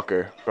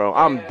motherfucker, bro.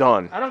 I'm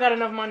done. I don't got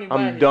enough money to buy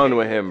I'm his done shit.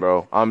 with him,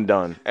 bro. I'm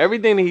done.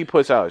 Everything that he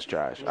puts out is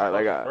trash.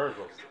 Virgil.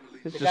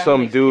 It's The just guy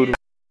some makes dude. kids.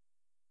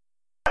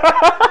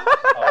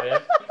 Oh, yeah?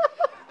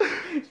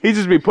 He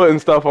just be putting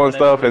stuff on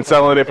stuff and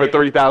selling it for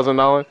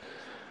 $30,000.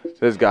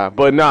 This guy,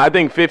 but no, I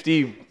think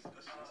 50.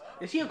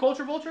 Is he a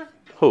culture vulture?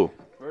 Who?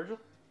 Virgil?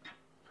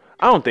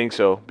 I don't think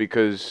so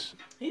because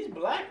He's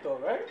black though,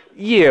 right?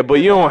 yeah, but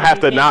you don't have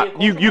to can't not.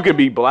 be a You culture can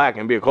be black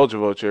and be a culture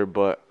vulture,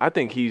 but I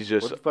think he's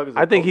just. What the fuck is a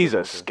I think culture he's a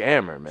vulture?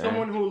 scammer, man.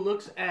 Someone who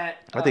looks at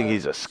I think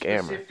he's a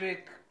scammer.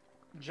 specific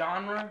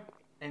genre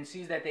and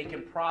sees that they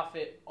can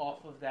profit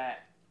off of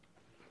that.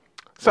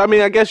 So I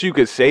mean, I guess you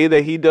could say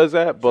that he does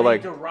that, but So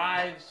like he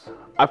derives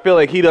I feel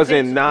like he takes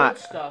doesn't good not.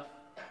 stuff,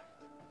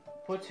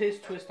 puts his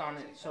twist on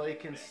it so it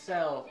can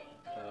sell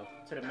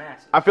to the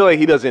masses. I feel like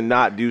he doesn't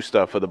not do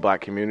stuff for the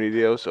black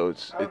community though, so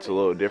it's a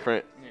little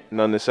different.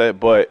 None to say,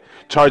 but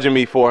charging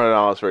me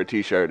 $400 for a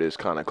T-shirt is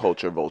kind of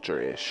culture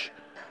vulture-ish.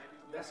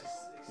 Yeah,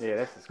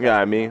 that's disgusting. You know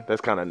what I mean?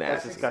 That's kind of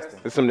That's nasty. disgusting.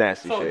 It's some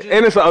nasty So shit, just-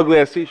 and it's an ugly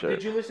ass T-shirt.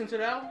 Did you listen to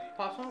the album,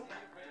 Pop Smoke?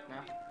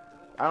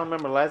 I don't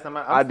remember the last time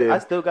I did. I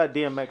still got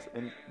DMX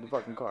in the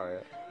fucking car. Yeah.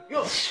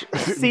 Yo,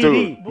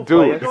 CD.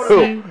 Dude,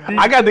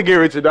 I got to get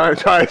Rich or Die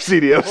Trying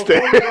CD before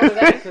upstairs. we go to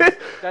that, 'cause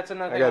that's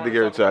another I thing got to wanna get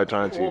Rich or Die talk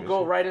Trying about. CD. We'll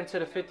go right into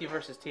the 50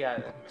 versus T.I.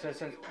 then.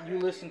 Since you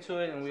listen to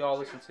it and we all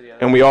listen to the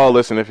other. And we all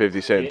listen to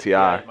 50 Cent T.I.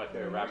 T.I. is my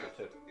favorite rapper,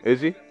 too.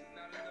 Is he?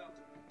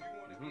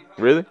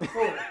 Really?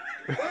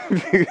 So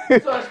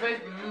his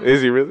face.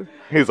 Is he really?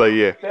 He's like,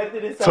 yeah. That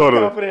didn't sound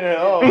Totally. confident at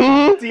all.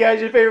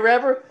 T.I.'s your favorite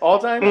rapper all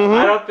time?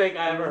 I don't think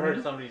I ever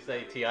heard somebody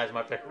say T.I. is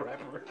my favorite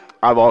rapper.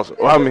 I've also.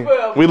 Well, I mean,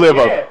 we live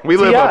up. We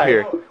live up T.I.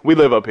 here. We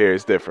live up here.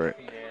 It's different.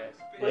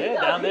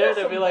 Yeah, down there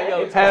they'll be like,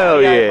 yo, Hell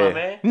T.I. is my yeah.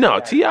 man. No,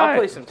 I'll Ti.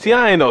 play some Ti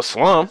ain't no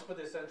slump.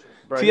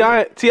 Bro, Ti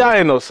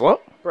ain't no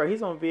slump. Bro,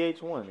 he's on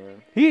VH1,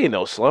 man. He ain't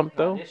no slump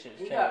though. This shit's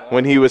changing.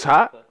 When he was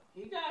hot.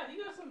 He got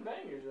some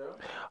bangers, yo.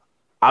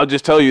 I'll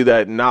just tell you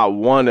that not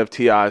one of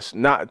T.I.'s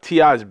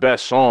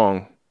best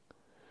song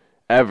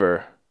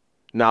ever,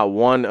 not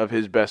one of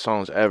his best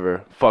songs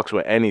ever fucks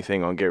with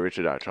anything on Get Rich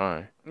or Die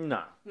Trying.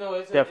 Nah. No,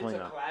 it's Definitely a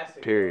not.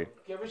 classic. Period.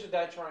 Get Rich or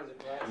Die Trying is a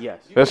classic. Yes.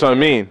 That's what I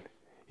mean.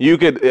 You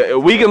could,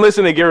 we can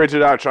listen to Get Rich or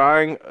Die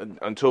Trying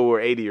until we're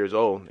 80 years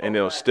old, and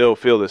it'll still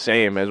feel the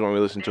same as when we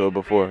listened to it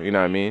before. You know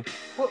what I mean?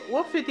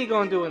 What 50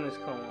 gonna do in this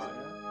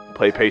coma?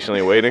 Play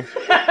patiently waiting.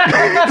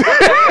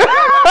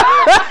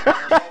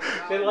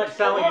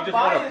 sound like you just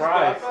won a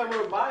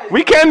prize.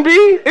 We can be.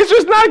 It's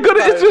just not good.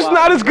 It's just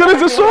not as good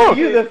as the song.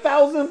 You the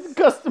 1,000th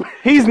customer.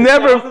 He's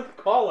never.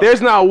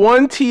 There's not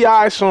one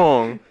T.I.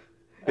 song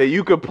that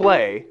you could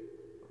play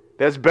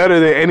that's better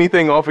than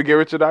anything off of Get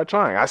Rich or Die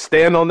Trying. I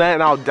stand on that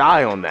and I'll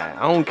die on that.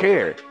 I don't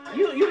care.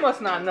 You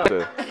must not know.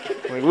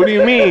 Like, what do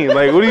you mean?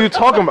 Like, what are you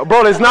talking about?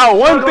 Bro, there's not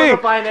one thing.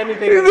 Find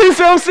anything. You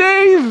see what I'm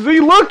saying?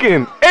 He's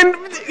looking. And,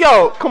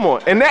 yo, come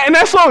on. And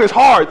that song is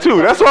hard, too.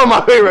 That's one of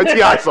my favorite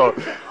T.I.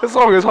 songs. That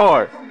song is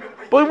hard.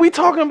 But we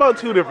talking about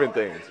two different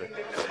things.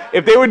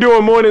 If they were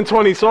doing more than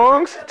 20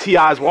 songs,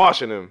 T.I.'s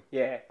washing them.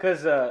 Yeah,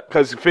 because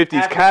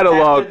 50's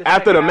catalog,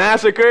 after the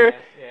massacre,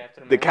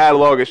 the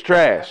catalog is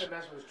trash.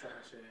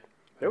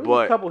 There was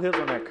But- a couple hits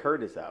on that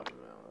Curtis album.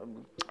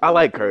 I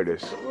like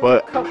Curtis,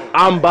 but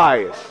I'm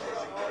biased.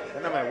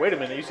 And I'm like, wait a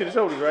minute, you see the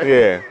shoulders, right?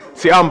 Yeah.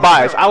 See, I'm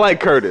biased. I like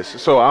Curtis,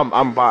 so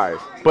I'm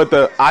biased. But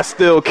I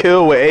still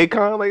kill with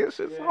Akon. Like, it's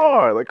just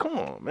hard. Like, come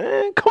on,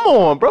 man. Come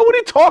on, bro. What are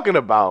you talking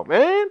about,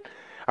 man?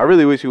 I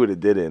really wish he would have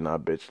did it and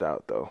not bitched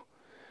out, though.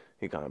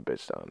 He kind of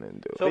bitched out and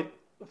didn't do it. So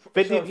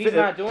 50, he's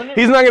not doing it?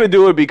 He's not gonna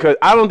do it because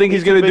I don't think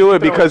he's gonna do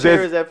it because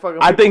there's.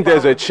 I think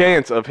there's a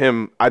chance of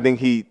him. I think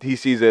he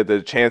sees that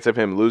there's a chance of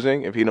him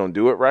losing if he don't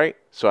do it right.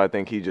 So I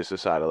think he just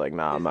decided like,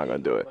 nah, I'm not gonna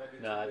do it.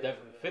 Nah,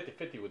 definitely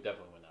 50-50 would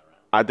definitely win that round.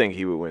 I think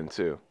he would win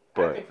too,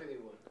 but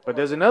But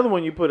there's another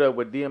one you put up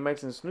with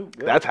DMX and Snoop.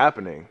 Yeah. that's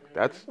happening.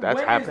 That's When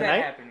is happening.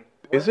 that happening?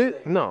 Is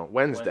it? No,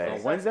 Wednesday.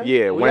 Wednesday?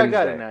 Yeah, Well, y'all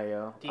got Wednesday. it now,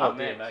 yo.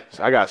 DMX.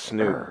 I got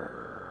Snoop.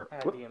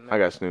 I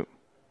got Snoop.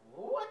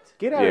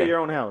 Get out Yeah. of your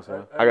own house,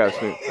 huh? I got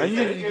Snoop. And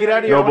you get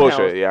out of your No own bullshit.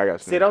 house. Yeah, I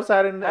got Sit Snoop.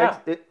 outside in the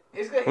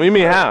What do you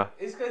mean how?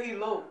 It's because he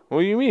low.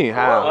 What do you mean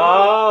how?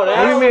 Oh,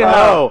 What do you mean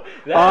how?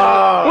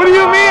 What do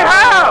you mean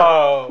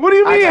how? What do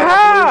you I mean got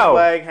a blue how?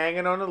 flag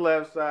hanging on the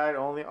left side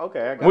only.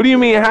 Okay, I got What do you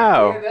mean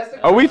how?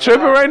 Are we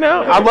tripping right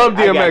now? I love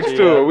I got DMX you,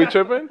 too. yeah. Are we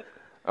tripping?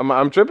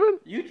 I'm tripping?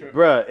 You true.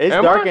 Bruh, it's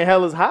Am dark I? and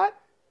hell is hot.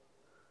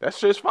 That's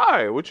just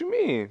fire. What you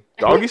mean?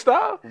 Doggy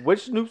style?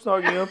 Which Snoop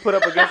song you gonna put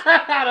up against?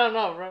 I don't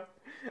know, bro.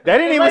 That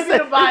didn't even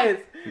say.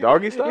 bias.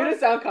 Doggy You style? didn't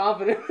sound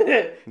confident.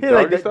 He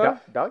like Doggy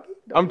style? doggy.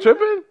 I'm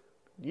tripping?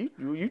 You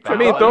I tripping.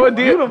 mean, throw a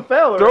You done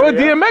fell throw a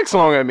already, yeah. DMX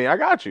song at me. I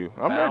got you.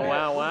 I'm Wow, ready.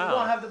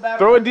 wow.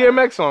 Throw a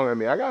DMX song at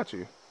me. I got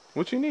you.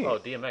 What you need? Oh,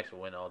 DMX will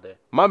win all day.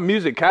 My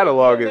music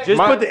catalog is Just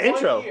my, put the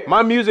intro.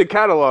 my music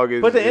catalog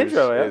is Put the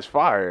intro, yeah. is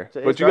fire.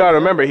 So But it's you gotta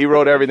dark- remember, he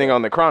wrote everything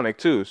on the Chronic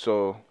too.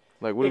 So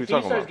like, what are we If he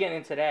talking starts about? getting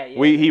into that,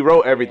 yeah. He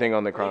wrote everything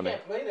on the Chronic.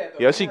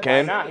 Yes, he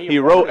can. Nah, He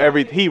wrote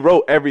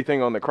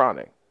everything on the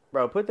Chronic.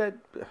 Bro, put that.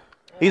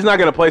 He's not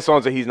gonna play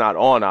songs that he's not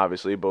on,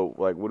 obviously. But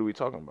like, what are we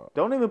talking about?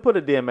 Don't even put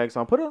a DMX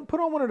on. Put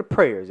on one of the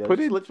prayers. Yo. Put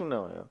Just it- let you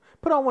know. Yo.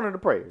 Put on one of the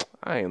prayers.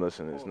 I ain't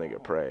listening to this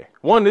nigga pray.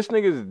 One, this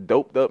nigga's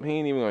doped up. He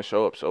ain't even gonna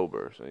show up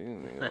sober. So you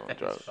know,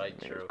 That's right,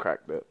 true.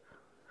 cracked up.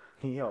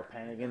 Yo,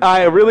 panicking.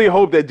 I really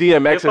hope that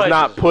DMX is probably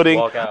not just putting.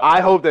 walk out.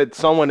 I hope that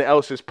someone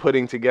else is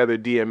putting together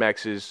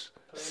DMX's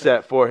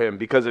set for him,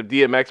 because if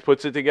DMX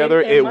puts it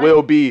together, It it might-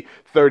 will be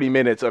 30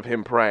 minutes of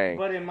him praying,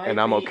 But it might and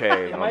I'm be,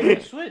 okay. It might be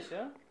Swiss,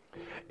 yeah.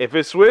 If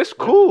it's Swiss,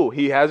 cool.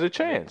 He has a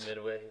chance.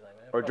 Midway, he's like,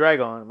 man, Or fuck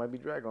Dragon. It might be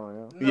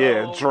Dragon. Yo.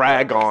 Yeah,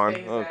 drag on.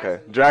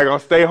 Okay, drag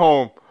on. Stay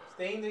home.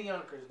 Stay in the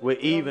Yonkers. With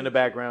Eve in the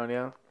background,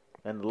 yeah,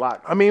 and the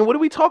lock. I mean, what are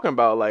we talking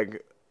about?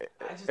 Like,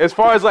 as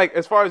far as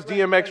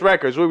DMX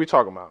records, what are we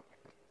talking about?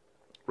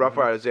 Rough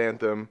Riders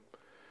Anthem.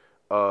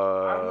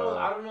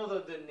 I don't know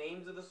the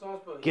names of the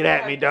songs, but Get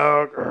at me,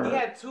 dog. He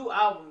had 2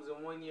 albums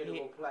in 1 year to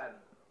go platinum.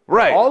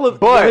 Right. All of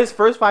but his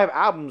first 5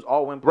 albums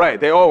all went platinum. right,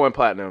 they all went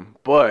platinum.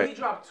 But He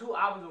dropped 2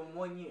 albums in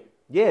 1 year.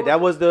 Yeah,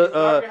 that was the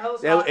Dark and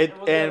Hell's Hot, and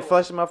and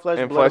Flesh of My Flesh,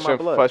 and Blood of flesh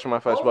My Blood. flesh of my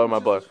flesh, blood of my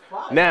blood. Both of them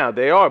was fire. Now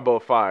they are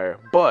both fire,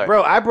 but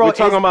Bro, I brought. we're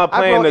talking about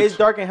playing I brought the. It's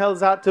Dark and Hell is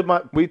Hot to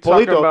my. We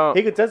talking Polito, about-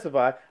 He could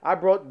testify. I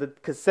brought the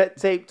cassette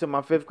tape to my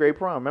 5th grade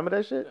prom. Remember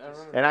that shit?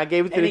 And I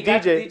gave it to And the he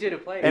got DJ. the DJ to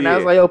play it. And I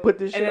was Yeah. like, yo, put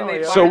this And shit then on. they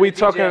Yo. fired So we the DJ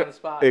talking on the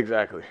spot.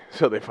 exactly.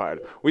 So they fired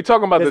him. We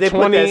talking about 'Cause the they put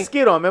that 20.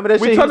 skit on. Remember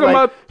that We shit? He was talking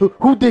like, about-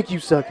 who dick you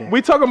sucking?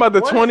 We talking about the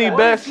What is- 20 what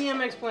best. is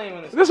DMX playing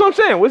when it's That's what I'm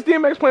saying. What's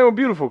DMX playing when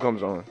Beautiful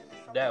comes on?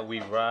 that we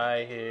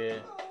ride here.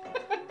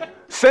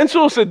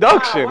 Sensual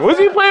Seduction. What's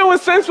he playing when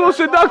Sensual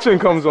Seduction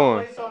comes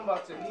on? Play something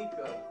about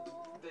Tanika.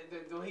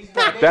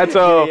 That's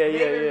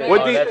yeah.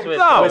 what Oh, these that's with-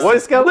 no. with What,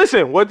 Cisco?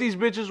 listen, what these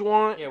bitches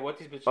want. Yeah, what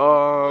these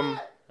bitches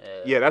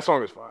Yeah, that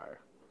song is fire.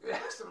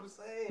 That's what I'm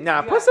saying. Nah,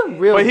 You put got some it.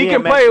 real But he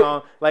can DMX play-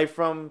 song, like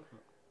from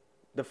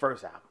the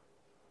first album.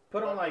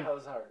 Put on like. That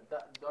was hard.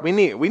 We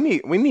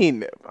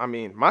need. I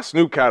mean, my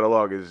Snoop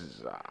catalog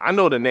is. I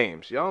know the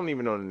names. Y'all don't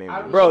even know the names.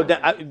 of the Bro,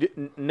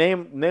 songs.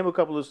 name a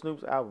couple of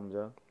Snoop's albums,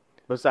 yo.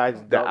 Besides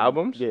The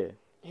albums? Yeah.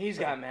 He's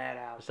got mad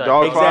albums.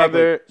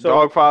 Dogfather, Exactly. So,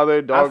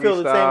 Dogfather, Doggy I feel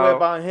the same way Style,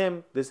 about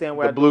him, the same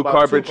way I the do Blue about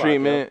Carpet Tupac,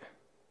 Treatment.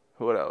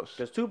 What else?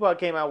 Because Tupac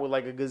came out with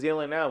like a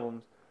gazillion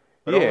albums.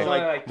 But Yeah. only,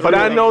 like, But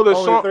I know the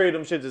only song- 3 of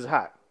them shits is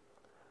hot.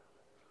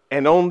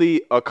 And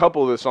only a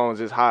couple of the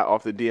songs is hot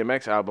off the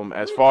DMX album,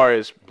 as far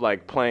as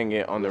like playing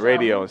it on the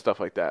radio and stuff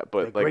like that.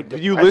 But The like, Great if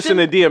you listen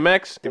to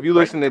DMX, Depression? if you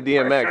listen to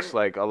DMX,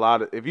 like a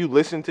lot of, if you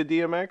listen to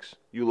DMX,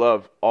 you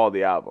love all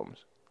the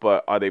albums.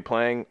 but are they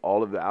playing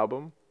all of the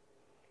album?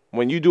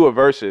 When you do a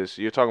versus,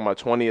 you're talking about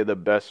 20 of the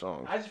best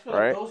songs, I just feel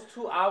right? like those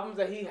 2 albums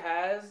that he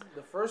has,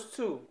 the first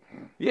 2,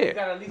 he Yeah.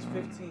 got at least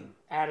 15.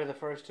 Out of the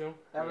first 2.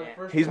 Out of the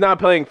first He's 2. not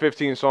playing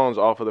 15 songs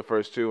off of the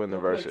first 2 in the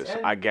He'll play verses.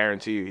 10. I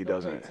guarantee you he He'll play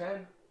doesn't.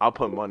 10. I'll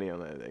put money on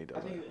that he I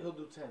doesn't. think he'll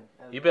do 10.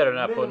 You better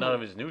not put Minimum. none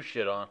of his new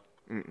shit on.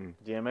 Mm-mm.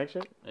 DMX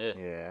shit? Yeah.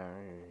 Yeah.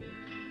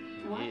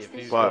 Yeah, if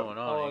he's But- going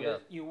Oh, on, you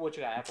got. what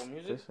you got? Apple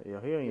Music? Yo,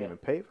 he ain't even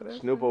pay for that.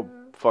 Snoop will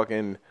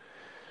fucking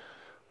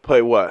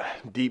play what?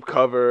 Deep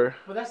Cover,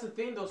 But that's the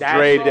thing, though. That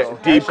Dre, shit Songs go-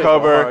 have Deep that shit like- go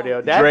Cover, hard,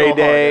 yo. That Dre go hard,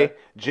 Day, yo.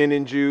 Gin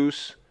and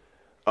Juice.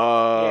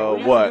 what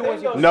you What? do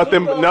is you- Nothing,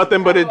 Snoop Dogg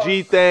nothing but a catalog G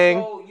is thing.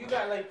 so- you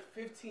got like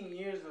 15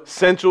 years of.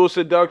 Sensual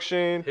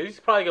Seduction. He's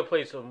probably gonna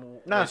play some.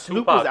 Nah, like, Snoop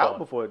Tupac was out on.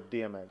 before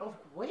DMX. Oh,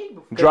 way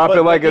before. Drop But-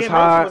 it like but it's DMX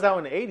hot. was out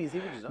in the 80s. He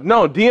was just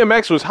No,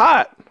 DMX was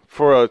hot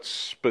for a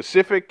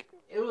specific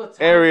It was a time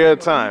area of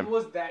but time. He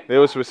was that There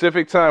was a guy.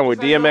 specific time where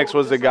Just like DMX yo,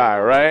 was the just like guy,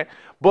 yo. right?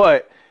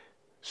 But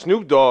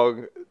Snoop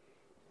Dogg,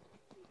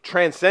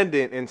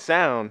 transcendent in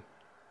sound,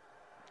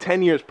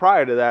 10 years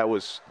prior to that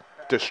was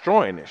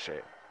destroying this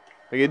shit.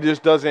 Like it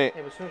just doesn't.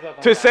 Yeah, but Snoop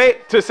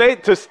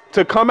Dogg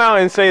To come out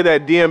and say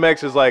that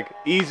DMX is like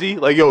easy,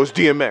 like yo, it's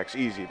DMX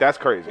easy. That's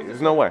crazy.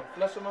 There's no way.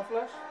 Flesh of my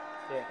flesh.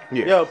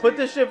 Yeah. Yo, put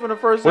this shit from the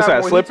first What's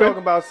album that, where he Slippin'?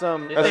 talking about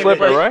some. That's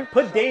Slippin', right?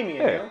 Put Damien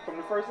Yeah. yo, from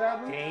the first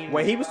album. Damien.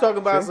 When he was talking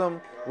about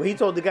some, when he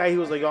told the guy, he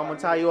was like, "Yo, I'm gonna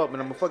tie you up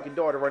and I'm gonna fuck your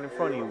daughter right in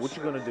front of you. What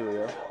you gonna do,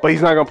 yo?" But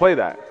he's not gonna play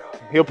that.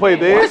 He'll play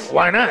this.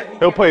 Why not?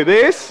 He'll play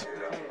this.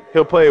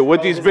 He'll play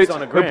what these this is on bitches.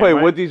 the He'll gram, play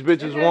right? what these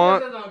bitches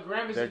want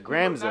That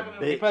Graham's a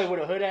He bitch. probably with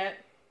a hood at.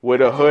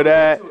 with a hood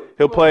at.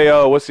 He'll play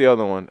what's the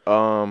other one?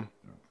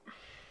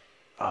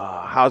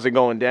 How's it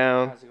going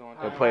down? How's it going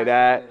He'll down? play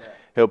that.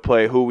 He'll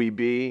play Who We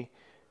Be.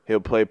 He'll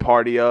play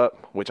Party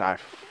Up, which I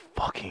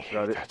fucking hate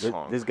Yo, that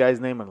song. this guy's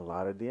naming a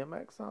lot of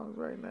DMX songs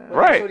right now.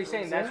 Right. That's what he's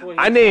saying. That's what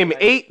I he's name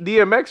saying. 8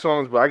 DMX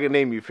songs, but I can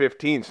name you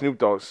 15 Snoop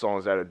Dogg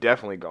songs that are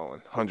definitely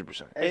going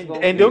 100%.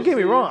 And don't get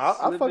me wrong, I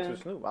fucks Slippin'.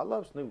 with Snoop. I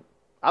love Snoop.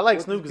 I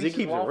like Snoop because he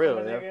keeps it real.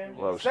 Yeah.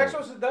 Love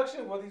Sexual Snoop.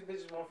 seduction. What these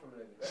bitches want from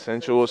a nigga.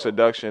 Sensual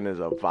Seduction is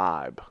a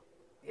vibe.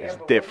 Yeah, It's but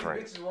what different.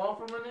 these bitches want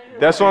from a nigga,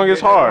 That like, song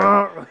is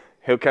hard.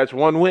 He'll catch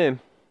one win.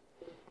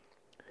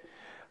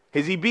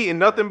 Is he beating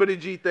nothing but a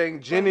G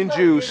thing, gin and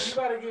juice? You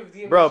gotta give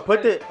DMX Bro,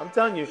 put credit. the. I'm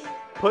telling you,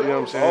 put. You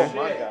know what I'm saying? Oh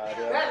my god.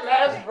 yo. That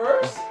last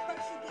verse.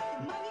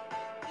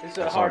 It's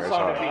a hard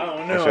song to beat. I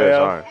don't That know. shit is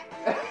yo. hard.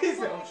 He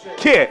said, "Oh,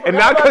 shit." Yeah, and Forgot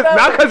not about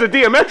that because of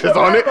DMX is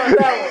on Forgot about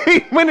that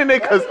it. He's winning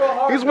it because That's go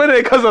hard. he's winning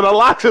it because of the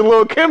locks and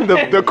Lil Kim.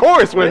 The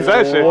chorus wins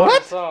that shit.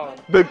 What? Song.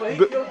 The, But he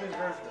the, killed his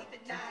verse. Though. He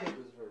killed his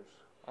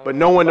verse. but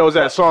no one knows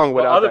that song But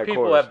without other that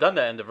people chorus. have done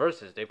that in the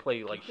verses. They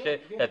play like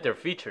shit that they're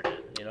featured in.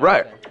 You know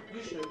Right.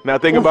 You should. Now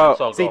think about.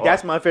 So See, go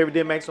that's hard. my favorite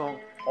DMX song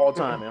all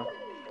time, yo.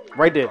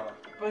 Right there.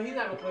 But he's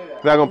not gonna play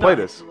that. Not gonna play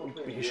this. He won't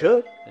play You that.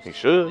 should. He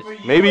should.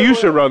 Maybe you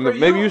should run the.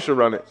 Maybe you should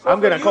run it. I'm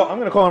gonna call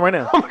him right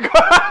now.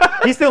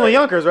 He's still in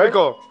Yonkers, right?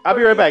 Go. I'll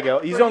be right back, yo.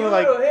 He's For only you,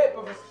 like, it'll hit,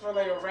 but for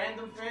like a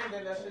random fan,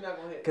 then that shit not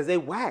gonna hit. cause they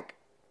whack.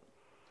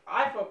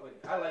 I fuck with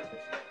it. I like this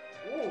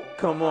shit. Ooh.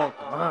 Come on,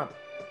 come on.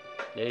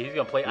 Yeah, he's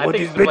gonna play. I What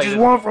think these he's gonna play bitches this.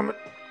 want from it?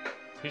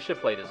 He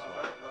should play this one.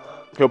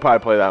 He'll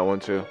probably play that one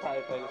too.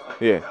 Probably play this song.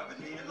 Yeah.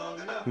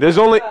 There's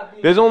only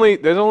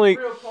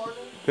Real partner.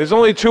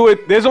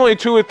 there's only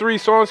two or three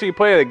songs he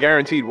play that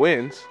guaranteed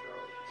wins.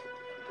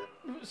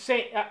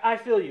 I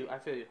feel you. I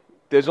feel you.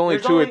 There's only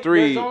There's two or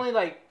three. There's only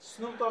like.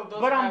 Snoop Dogg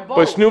doesn't But on have both.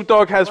 But Snoop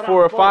Dogg has But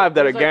 4 or on 5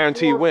 that both. are There's like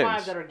guaranteed 4 or 5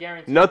 wins. that are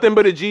guaranteed. Nothing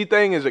but a G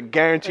thing is a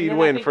guaranteed And then I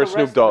win think for the Snoop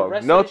rest- the Dogg.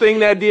 rest of the Nothing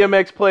that shit-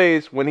 DMX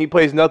plays when he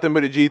plays nothing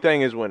but a G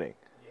thing is winning.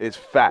 It's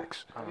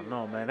facts. I don't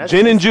know, man. That's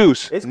Gin and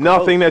juice. it's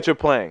Nothing close. that you're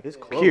playing. It's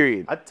close.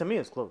 Period. To me,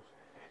 it's close.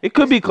 It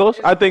could be close.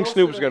 it's I think closer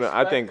Snoop's than gonna.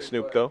 I think expected,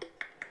 Snoop but- though.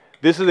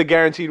 This is a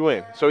guaranteed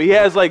win. So he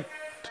has like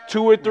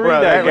 2 or 3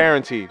 Bruh, that that-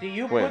 guaranteed Do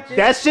you wins. put this?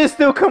 That shit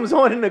still comes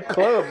on in the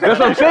club. That's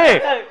what I'm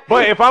saying.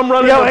 But if I'm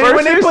running Yo, the and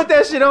when they verses, put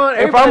that shit on, if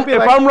everybody I'm be if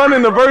like, I'm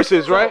running the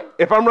verses, right?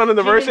 If I'm running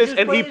the Gin and verses Juice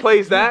and he plays,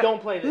 plays you that,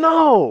 don't play this.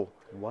 no,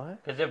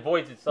 what? Because it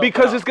voids itself.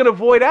 because out. it's gonna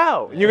void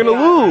out. You're gonna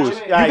Yeah, lose.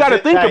 yeah, You yeah. gotta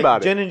think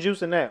about Gin it. and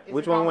juice and that. It's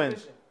Which a one wins?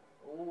 competition.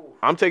 Ooh.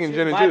 I'm taking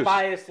gin and My juice.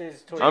 bias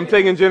is towards. I'm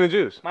taking gin and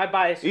juice. My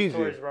bias is Easy.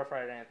 towards Rough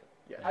Rider Anthem.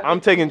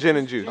 I'm taking gin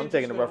and juice. I'm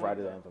taking the Rough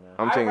Riders anthem, man.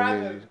 I'm I'd taking rather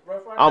gin and juice. Rough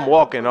Rider I'm Anthem,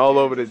 walking but all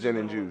Gin over the Juice gin is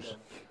and gonna win, juice.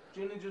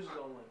 though. Gin and juice is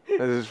gonna win.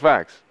 This is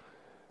facts.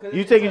 'Cause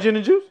You it's taking like- gin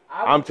and juice?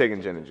 I I'm would taking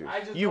take gin and juice. I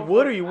just You know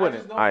would for- or you I wouldn't?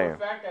 just know I for a am.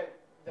 fact that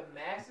the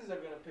masses are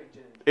gonna pick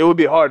gin and juice. It would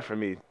be hard for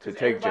me to 'Cause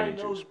take gin everybody and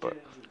knows juice, gin but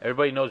and juice.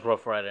 Everybody knows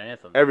Rough Rider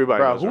Anthem. everybody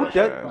Bro, knows who Rough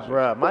that? Rider Anthem.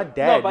 Bro, my No,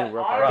 dad but knew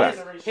Rough our Riders.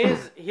 generation-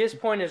 his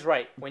point is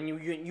right. When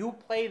you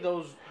play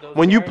those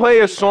When you play a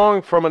guaranteed-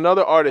 song from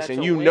another artist That's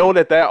and a you win. know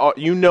that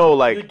you know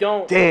like You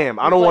don't- damn,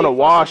 I you don't play want to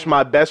wash fucking-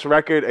 my best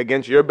record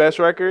against your best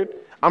record.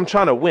 I'm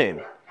trying to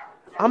win.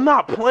 I'm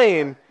not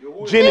playing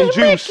gin and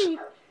juice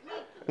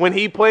when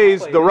he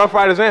plays the Rough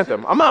Riders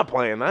anthem. I'm not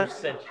playing that.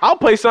 I'll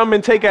play something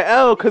and take an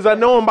L because I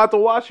know I'm about to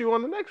watch you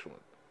on the next one.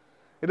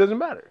 It doesn't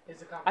matter.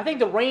 It's a I think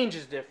the range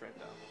is different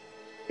though.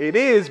 It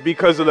is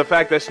because of the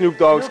fact that Snoop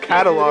Dogg's Snoop Dogg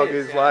catalog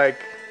is, is yeah. like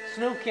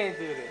Snoop can't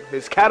do this.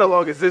 His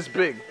catalog is this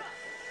big.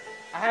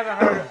 I haven't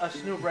heard a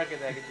Snoop record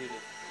that can do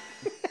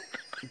this.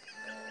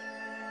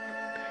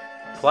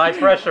 Apply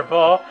pressure,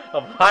 Paul.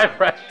 Apply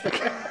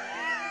pressure.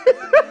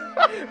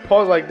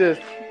 Pause like this.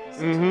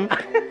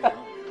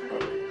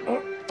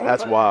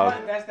 That's wild.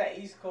 That's that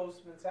East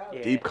Coast mentality.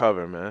 Yeah. Deep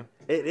cover, man.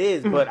 It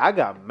is, but I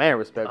got mad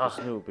respect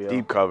for Snoop, yo.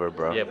 Deep cover,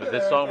 bro. Yeah, but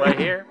this song right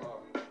here,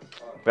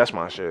 That's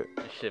my shit.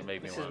 this shit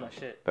make me This is want my to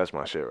shit. That's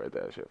my shit right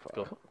there. Shit.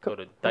 go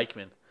to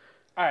Dykeman.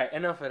 All right,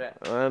 enough of that.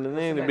 I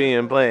need to be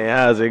in play.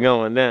 How's it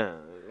going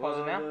down? Pause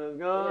it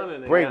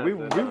now? Break, we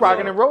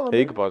rocking and rolling. Hey,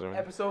 you can pause it. Man.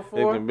 Episode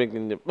You 4. can big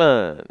in the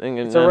fun.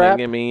 It's a wrap.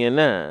 Give me a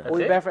nine.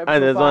 We it. back for I episode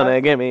just 5.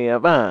 wanna give me a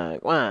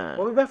fuck. Why?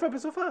 Well, we back for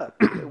episode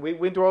 5. We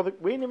went through all the.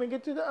 We didn't even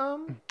get to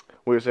the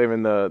We were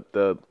saving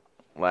the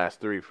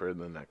last 3 for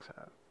the next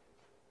half.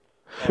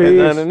 Peace. It's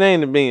not a name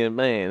to be in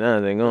band.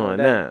 How's it going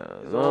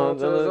down? It's on to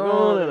the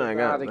zone, And I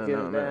got gotta get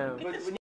it down.